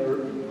Navy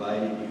ever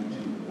invited you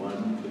to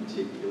one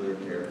particular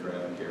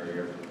aircraft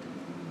carrier?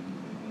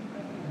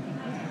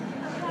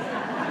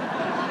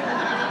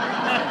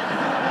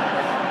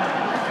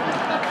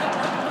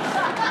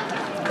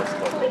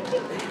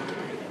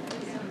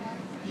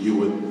 You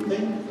would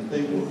think that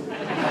they would.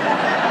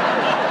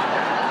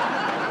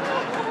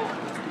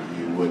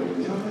 You would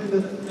kind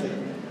of think.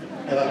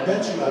 And I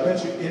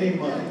bet you any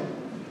money,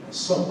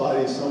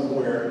 somebody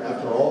somewhere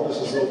after all this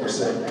is over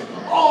saying,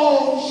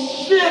 "Oh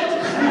shit!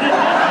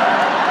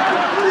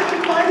 You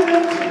invited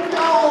them to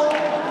go!"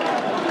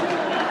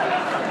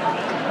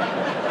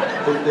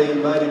 If they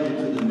invited you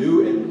to the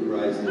new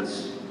Enterprise that's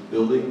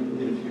building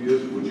in a few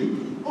years, would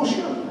you? Oh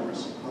sure, of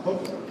course. I'd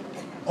love to.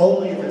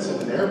 Only if it's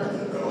in an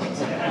airplane, though.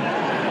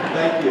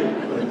 Thank you.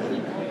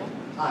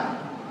 Hi.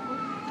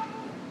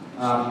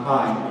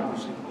 Hi.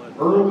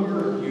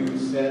 Earlier you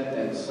said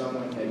that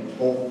someone had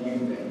told you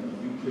that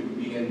you could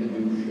be in the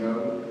new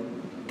show.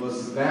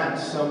 Was that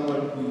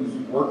someone who's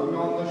working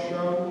on the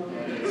show?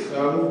 And if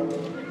so,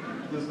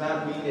 does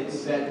that mean it's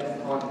set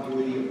in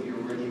continuity of the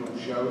original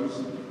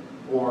shows?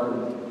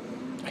 Or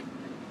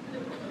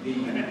the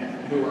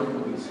newer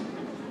movies?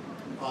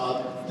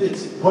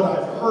 It's what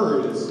I've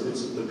heard is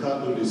it's the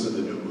continuities of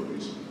the new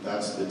movies.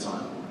 That's the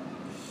time.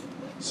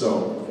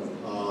 So,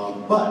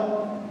 but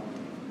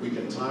we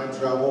can time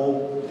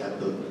travel at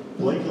the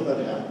blink of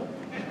an eye.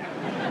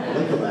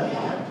 Blink of an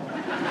eye.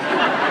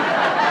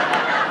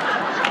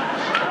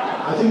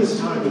 I think it's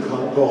time to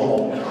go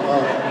home.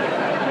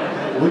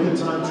 We can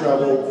time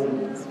travel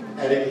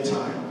at any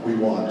time we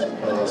want.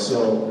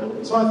 So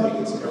I think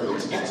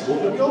everything's possible.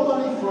 But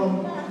nobody from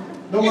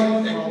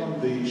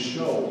the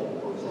show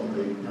or from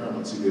the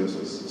Paramount CBS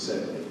has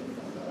said anything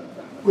like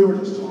that. We were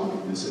just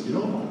talking. They said,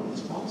 Michael,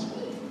 it's possible.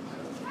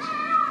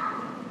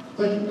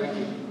 Thank you. Thank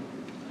you.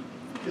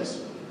 Yes.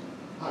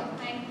 Hi. Hi.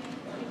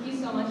 Thank you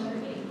so much for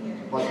being here.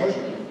 My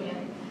pleasure.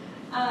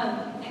 I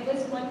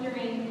was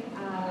wondering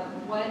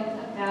what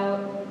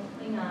about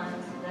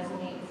Klingons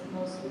resonates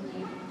most with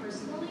you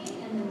personally,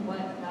 and then what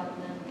about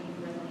them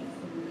resonates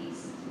the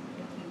least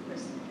with you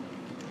personally?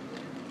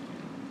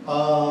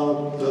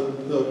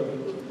 The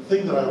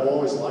thing that I've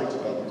always liked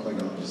about the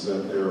Klingons is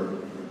that they're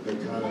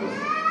kind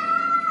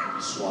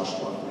of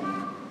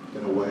swashbuckling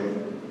in a way,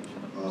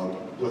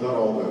 without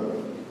all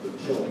the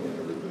killing and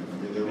everything. I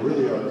mean, they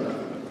really are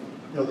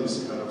kind of,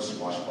 these kind of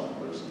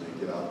swashbucklers, and they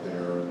get out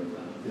there, and,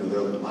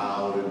 they're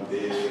loud and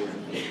big, and,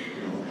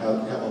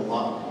 have a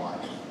lot of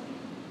life.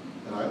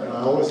 And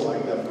I always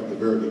like that from the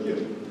very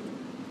beginning.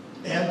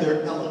 And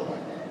they're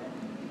eloquent.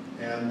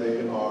 And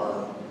they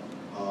are,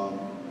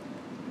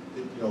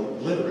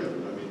 literate.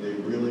 I mean, they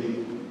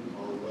really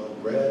are well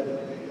read, and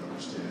they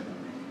understand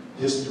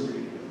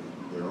history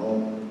and their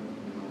own,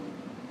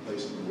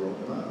 place in the world.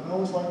 And I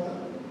always like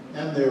that.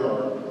 And they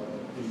are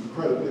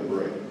incredibly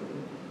brave.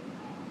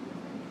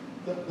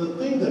 The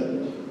thing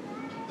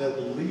that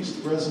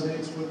least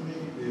resonates with me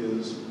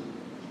is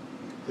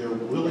their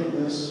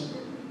willingness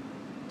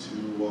to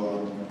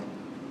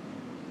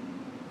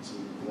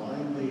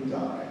blindly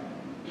die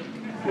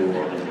for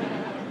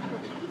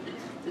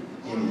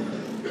anything.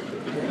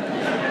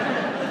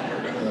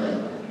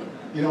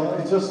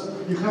 It's just,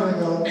 you kind of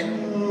go,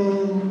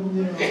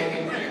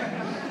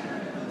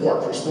 what,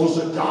 we're supposed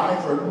to die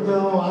for?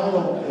 No, I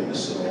don't think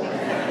so.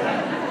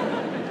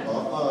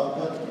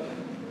 But,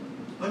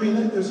 I mean,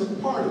 there's a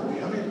part of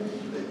me. I mean,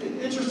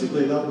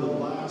 interestingly enough, the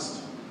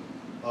last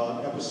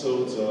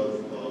episodes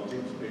of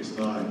Deep Space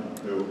Nine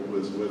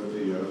was with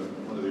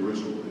one of the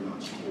original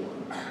Klingons,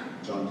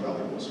 John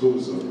Kalikos, who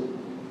was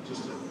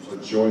just a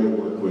joy to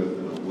work with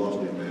and a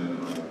lovely man,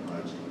 and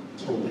I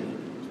totally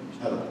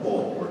had a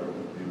ball working with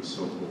him. He was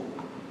so cool.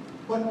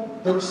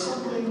 But there was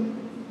something,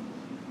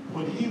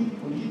 when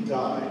he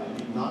died, and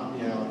he knocked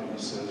me out, and he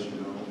says,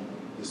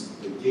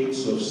 the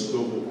gates of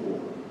Stokokor.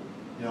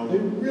 They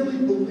really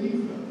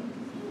believe him.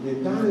 I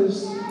mean, that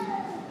is,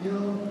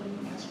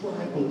 that's what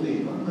I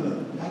believe.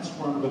 That's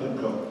where I'm gonna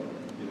go.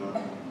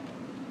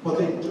 But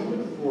they do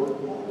it for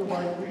all the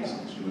right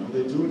reasons.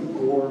 They do it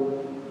for,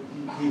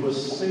 he was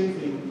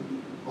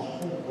saving a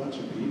whole bunch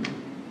of people.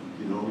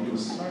 He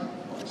was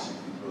sacrificing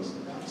because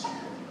that's,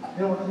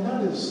 and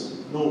that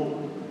is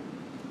no.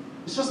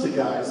 It's just the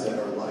guys that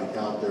are like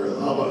out there,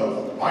 I'm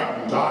gonna fight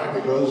and die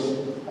because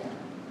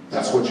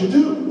that's what you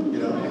do,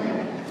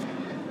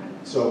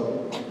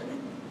 So,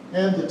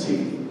 and the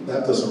teeth,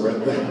 that doesn't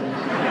resonate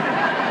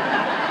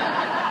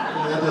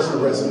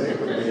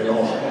with me at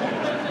all.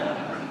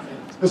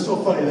 It's so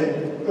funny,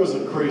 there was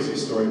a crazy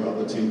story about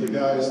the teeth. The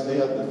guys, they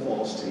had the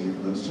false teeth,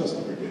 and it was just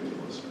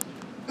ridiculous.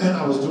 And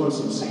I was doing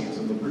some scenes,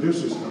 and the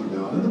producers come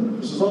down, and the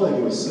producers, all they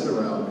do is sit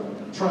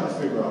around trying to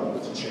figure out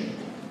what to change.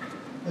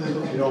 And they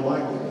go, you know,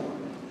 Michael,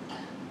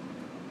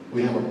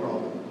 we have a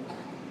problem.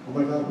 Oh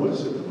my God, what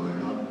is it? Am I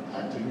not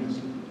acting? Is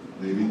it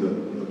maybe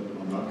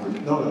I'm not,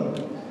 no.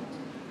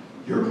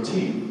 Your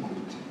teeth.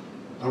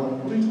 I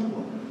went, what are you talking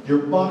about? Your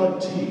bottom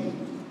teeth.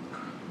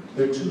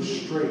 They're too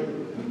straight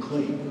and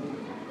clean.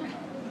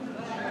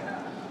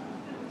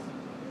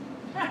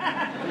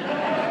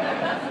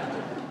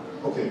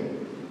 Okay,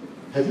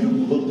 have you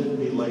looked at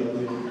me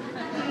lately?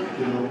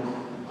 You know,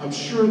 I'm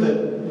sure that,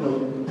 you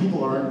know,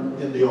 people aren't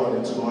in the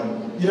audience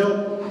going, you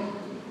know,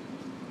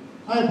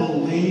 I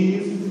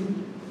believe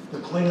the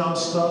Klingon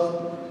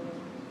stuff,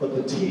 but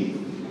the teeth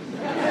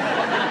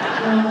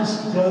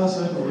just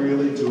doesn't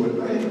really do it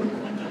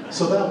right.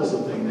 So that was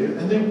the thing.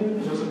 And then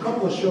there was a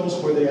couple of shows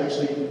where they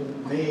actually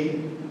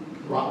made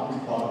rotten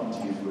bottom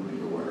teeth for me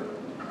to wear.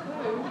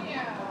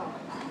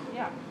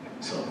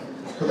 So,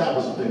 but that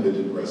was the thing that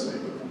didn't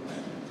resonate with me.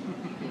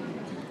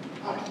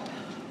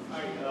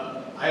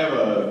 I have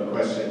a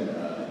question.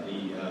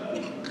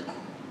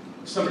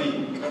 Somebody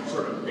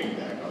sort of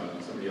piggyback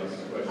on somebody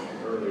else's question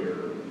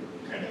earlier,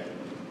 kind of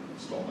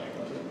stole my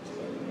question.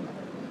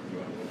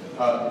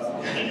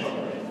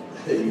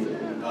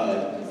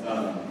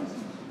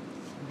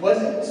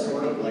 Was it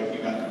sort of like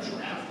you got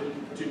drafted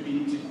to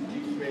be to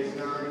Deep Space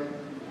Nine,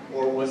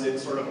 or was it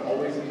sort of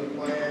always in the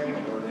plan,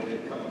 or did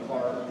it come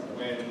apart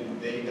when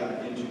they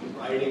got into the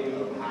writing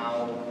of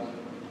how,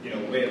 you know,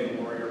 Way of the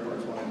Warrior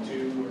parts 1 and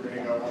 2 were going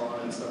to go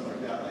on and stuff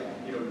like that? Like,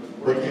 you know,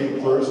 were you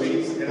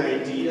always an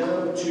idea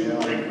to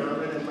Rick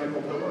Berman and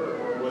Michael Piller,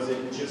 or was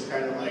it just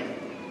kind of like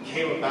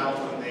came about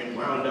when they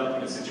wound up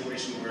in a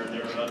situation where they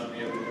were about to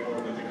be at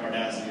war with the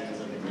Cardassians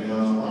and the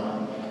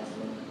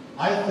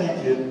I think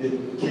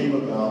it came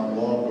about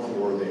long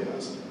before they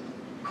asked me,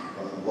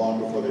 long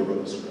before they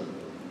wrote the script.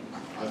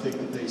 I think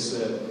that they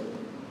said,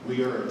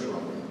 we are in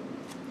trouble,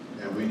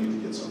 and we need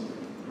to get something.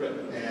 Right.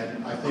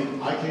 And I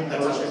think I came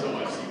That's first. That's actually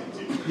how I've seen it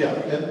too. Yeah,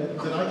 and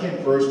then I came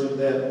first, and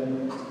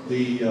then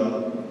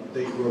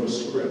they wrote a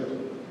script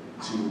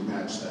to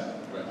match that.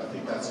 Right. I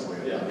think that's the way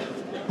it happened.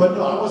 Yeah. But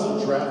no, I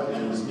wasn't drafted.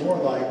 It was more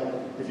like,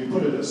 if you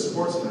put it in a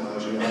sports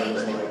analogy, I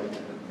was like,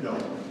 you know,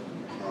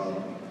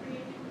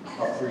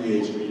 a free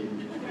agent.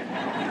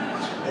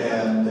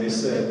 And they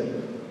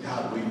said,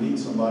 God, we need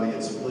somebody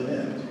at split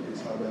end.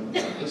 It's how that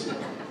this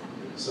one.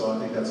 So I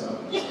think that's how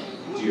it is.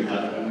 Do you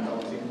have an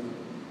NFL team?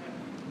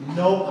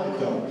 No, I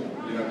don't.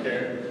 You don't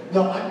care?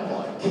 No, I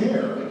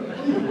care.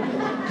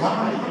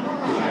 Guy.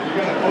 You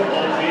got a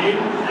football team?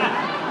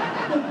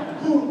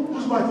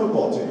 Who's my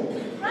football team?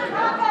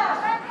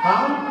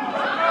 Huh?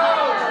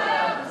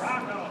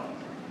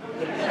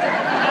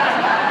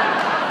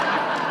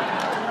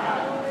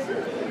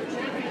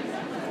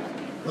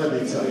 Let me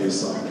tell you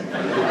something.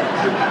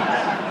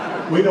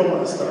 We don't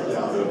want to start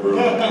down that road.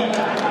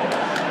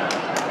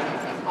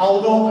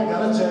 Although I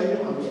gotta tell you,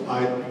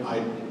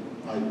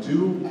 I do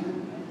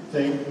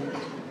think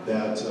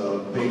that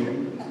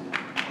Peyton,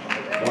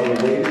 what a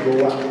way to go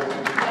out.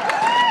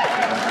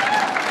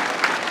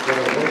 What a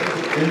way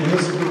in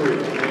his career.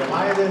 When I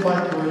ended my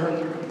career,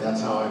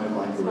 that's how I ended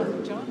my career.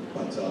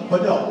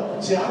 But no,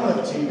 see, I don't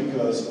have a team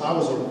because I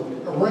was a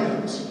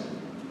Rams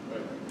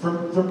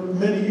for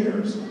many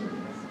years.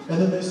 And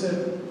then they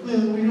said,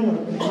 well, we don't want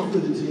to pay for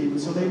the team,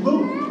 so they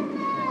moved.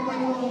 I'm like,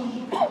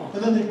 well,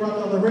 and then they brought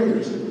down the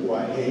Raiders, who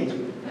I hate.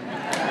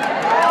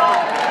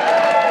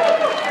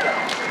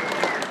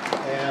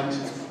 And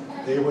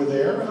they were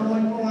there, and I'm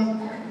like, well,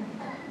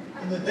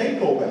 and then they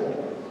go back.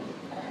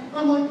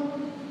 I'm like,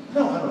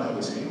 no, I don't have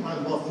a team. I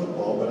love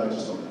football, but I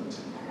just don't have a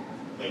team.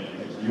 Thank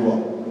you. You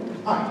are.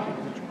 Hi.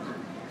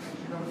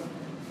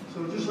 So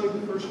just like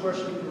the first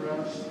question you were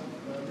asked,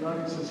 the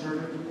audience has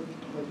heard it,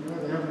 but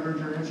they haven't heard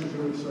your answer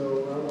to it, so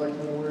I would like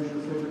to know where's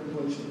your favorite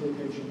place to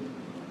vacation?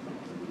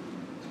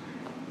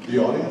 The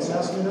audience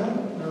asked me that?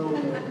 No,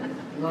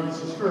 the audience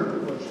has heard the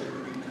question.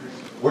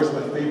 Where's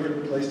my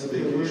favorite place to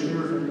Where's vacation?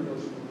 your favorite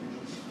place to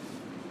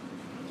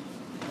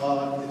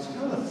vacation? It's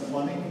kind of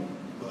funny,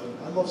 but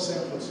I love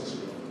San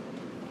Francisco.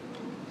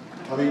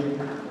 I mean,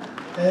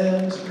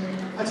 and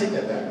I take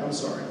that back, I'm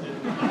sorry.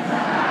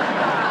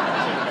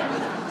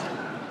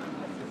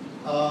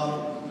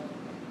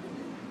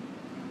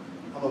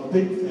 I'm a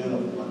big fan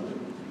of London.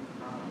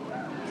 I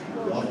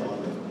love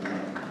London.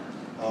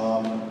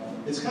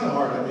 It's kind of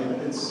hard. I mean,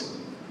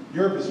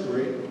 Europe is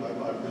great.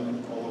 I've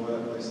been all over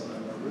that place, and I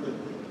really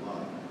like it a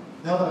lot.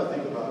 Now that I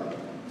think about it,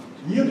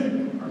 Munich.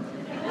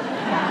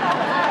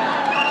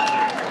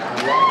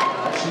 I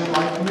actually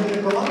like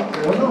Munich a lot. I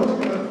don't know, it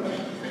kind of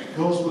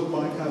goes with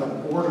my kind of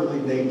orderly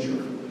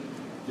nature.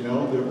 You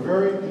know, they're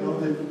very, you know,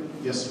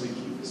 yes, we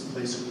keep this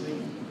place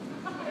clean.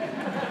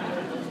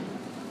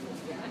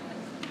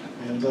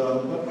 And,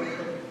 but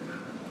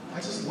I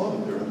just love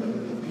it there, and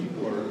the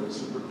people are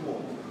super cool.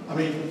 I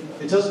mean,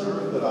 it doesn't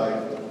hurt that I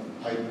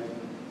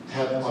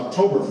had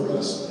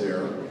Oktoberfest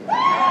there.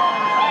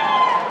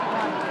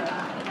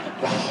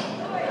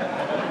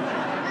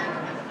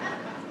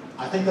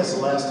 I think that's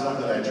the last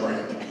time that I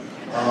drank.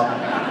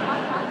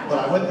 But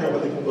I went there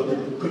with a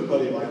good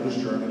buddy of mine who's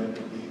German, and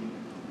we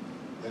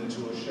went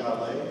to a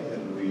chalet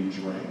and we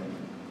drank.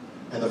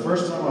 And the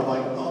first time I'm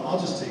like, oh, I'll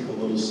just take a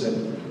little sip.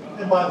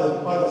 And by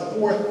the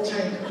fourth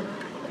tank,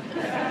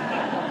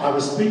 I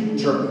was speaking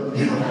German.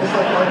 It's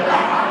like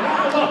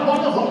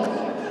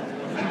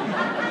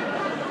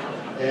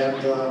and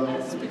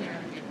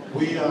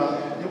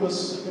it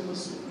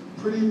was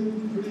pretty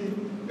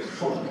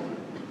fun.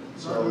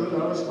 So that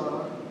was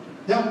fun.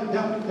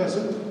 Yeah, that's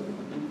it.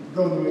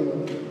 Go New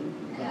England.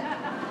 Yeah.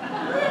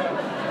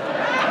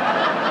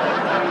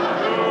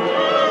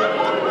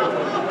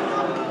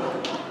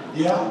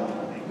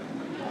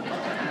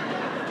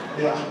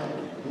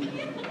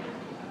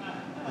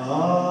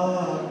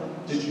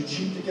 Did you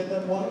cheat to get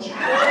that watch?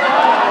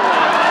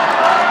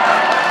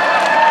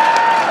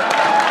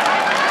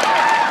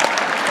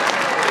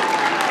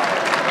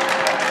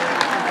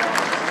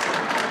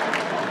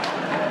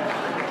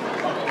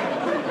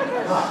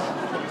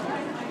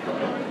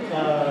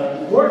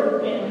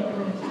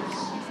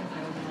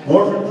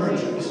 Worf and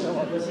Prentice.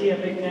 Was he a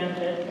big fan of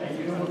it? Are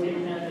you a big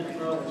fan of it,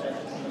 bro?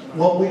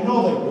 Well, we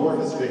know that Worf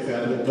is a big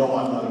fan of it. No,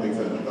 I'm not a big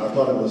fan of it. I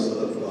thought it was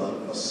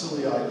a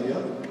silly idea,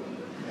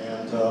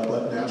 and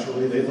but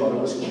naturally they thought it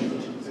was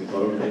cute. They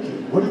thought it would be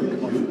cute. Would it be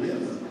cute?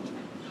 Yes.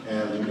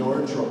 And you know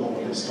we're in trouble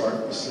when they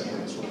start the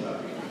sentence with that.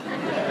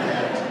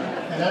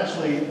 And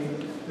actually,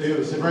 it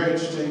was very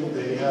interesting.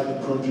 They had the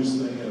prune juice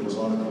thing, and it was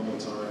on a couple of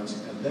times.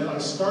 And then I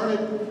started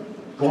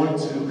going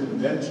to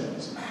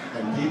conventions,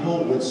 and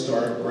people would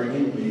start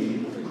bringing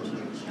me prune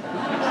juice.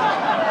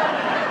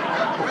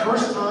 The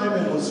first time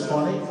it was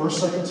funny.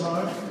 Second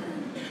time,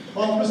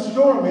 well, Mr.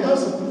 Dorn, we have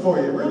something for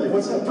you. Really,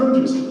 what's that prune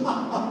juice?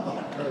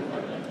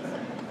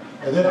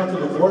 And then after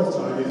the fourth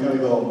time, he's going to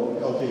go,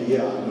 okay,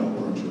 yeah, I know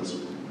prune juice.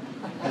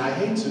 And I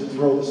hate to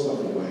throw this stuff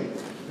away,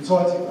 and so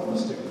I'm going to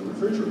stick it in the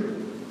refrigerator.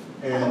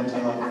 And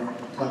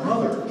my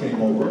mother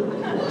came over,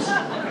 of course,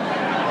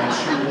 and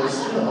she was,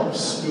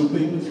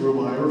 snooping through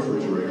my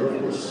refrigerator,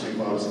 of course, to see if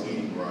I was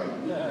eating right.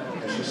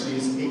 And she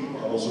sees 8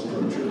 bottles of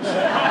prune juice.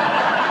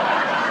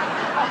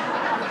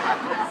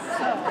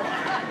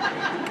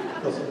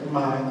 Goes,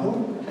 Michael,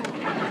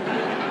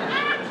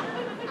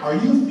 are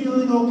you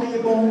feeling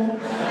okay, boy?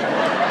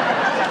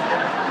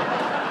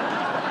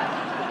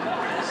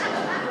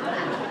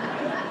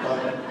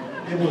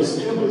 It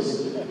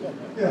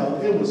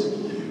was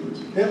cute.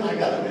 And I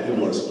gotta admit, it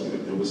was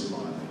cute. It was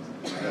fun.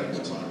 I had a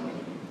good time.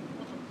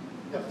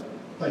 Yeah,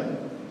 thank you.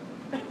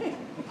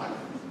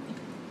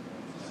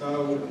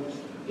 So,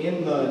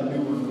 in the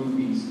newer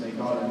movies, they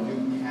got a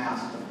new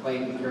cast to play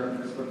the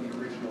characters from the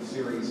original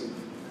series.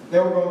 They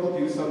were going to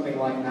do something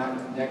like that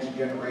with Next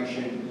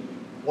Generation.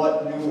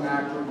 What new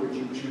actor would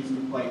you choose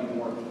to play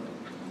Worf?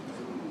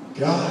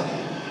 God,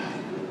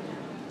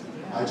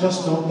 I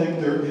just don't think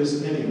there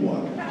is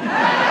anyone.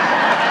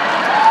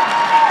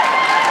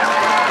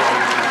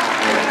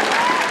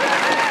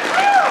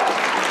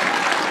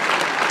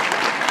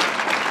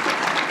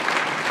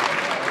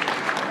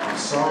 I'm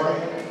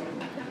sorry.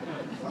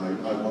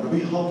 I want to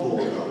be humble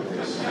about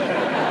this.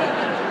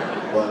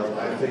 But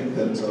I think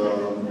that,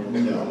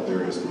 no,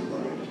 there is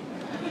nobody.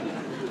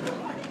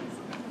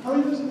 I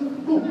mean,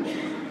 who?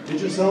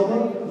 Idris Elba?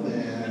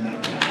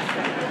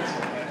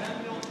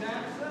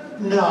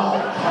 No.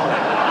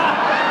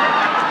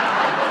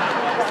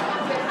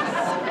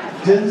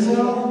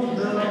 Denzel?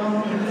 No.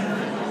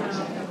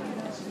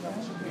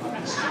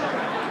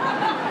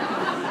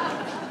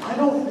 I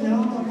don't,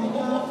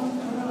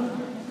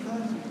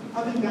 I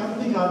think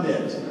I'm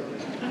it.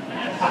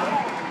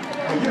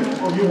 Are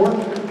you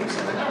working?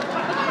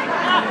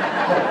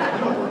 Oh, you're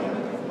not working.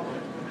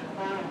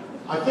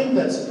 I think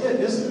that's it,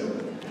 isn't it?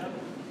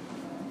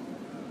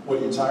 What,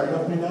 are you tired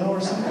of me now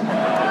or something?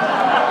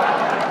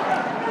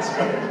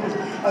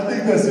 I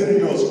think that's it. He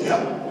goes, yeah.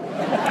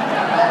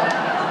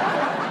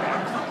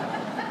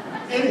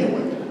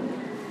 Anyway.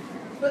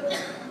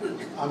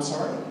 I'm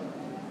sorry.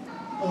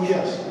 Oh,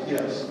 yes.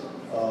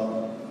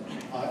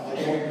 I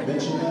don't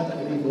mention that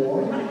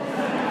anymore.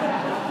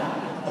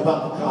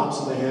 About the cops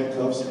and the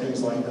handcuffs and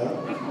things like that.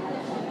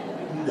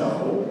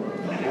 No.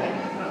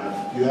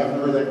 You haven't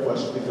heard that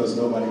question because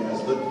nobody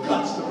has the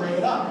guts to bring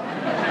it up.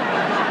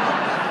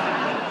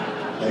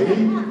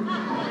 Lady?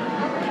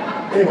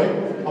 Anyway,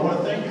 I want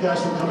to thank you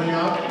guys for coming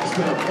out. It's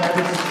been a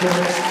fabulous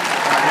experience.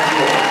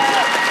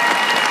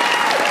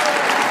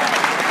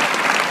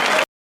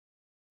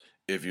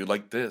 If you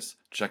like this,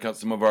 check out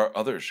some of our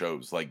other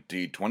shows like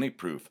D20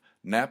 Proof,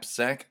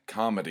 Knapsack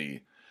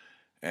Comedy,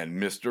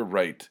 and Mr.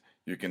 Right.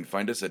 You can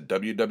find us at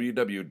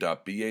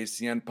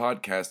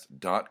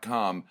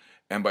www.bacnpodcast.com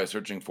and by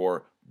searching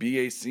for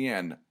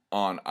BACN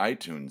on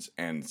iTunes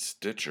and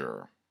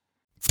Stitcher.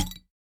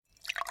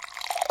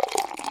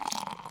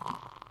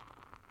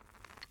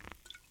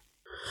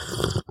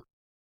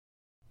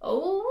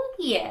 Oh,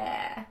 yeah.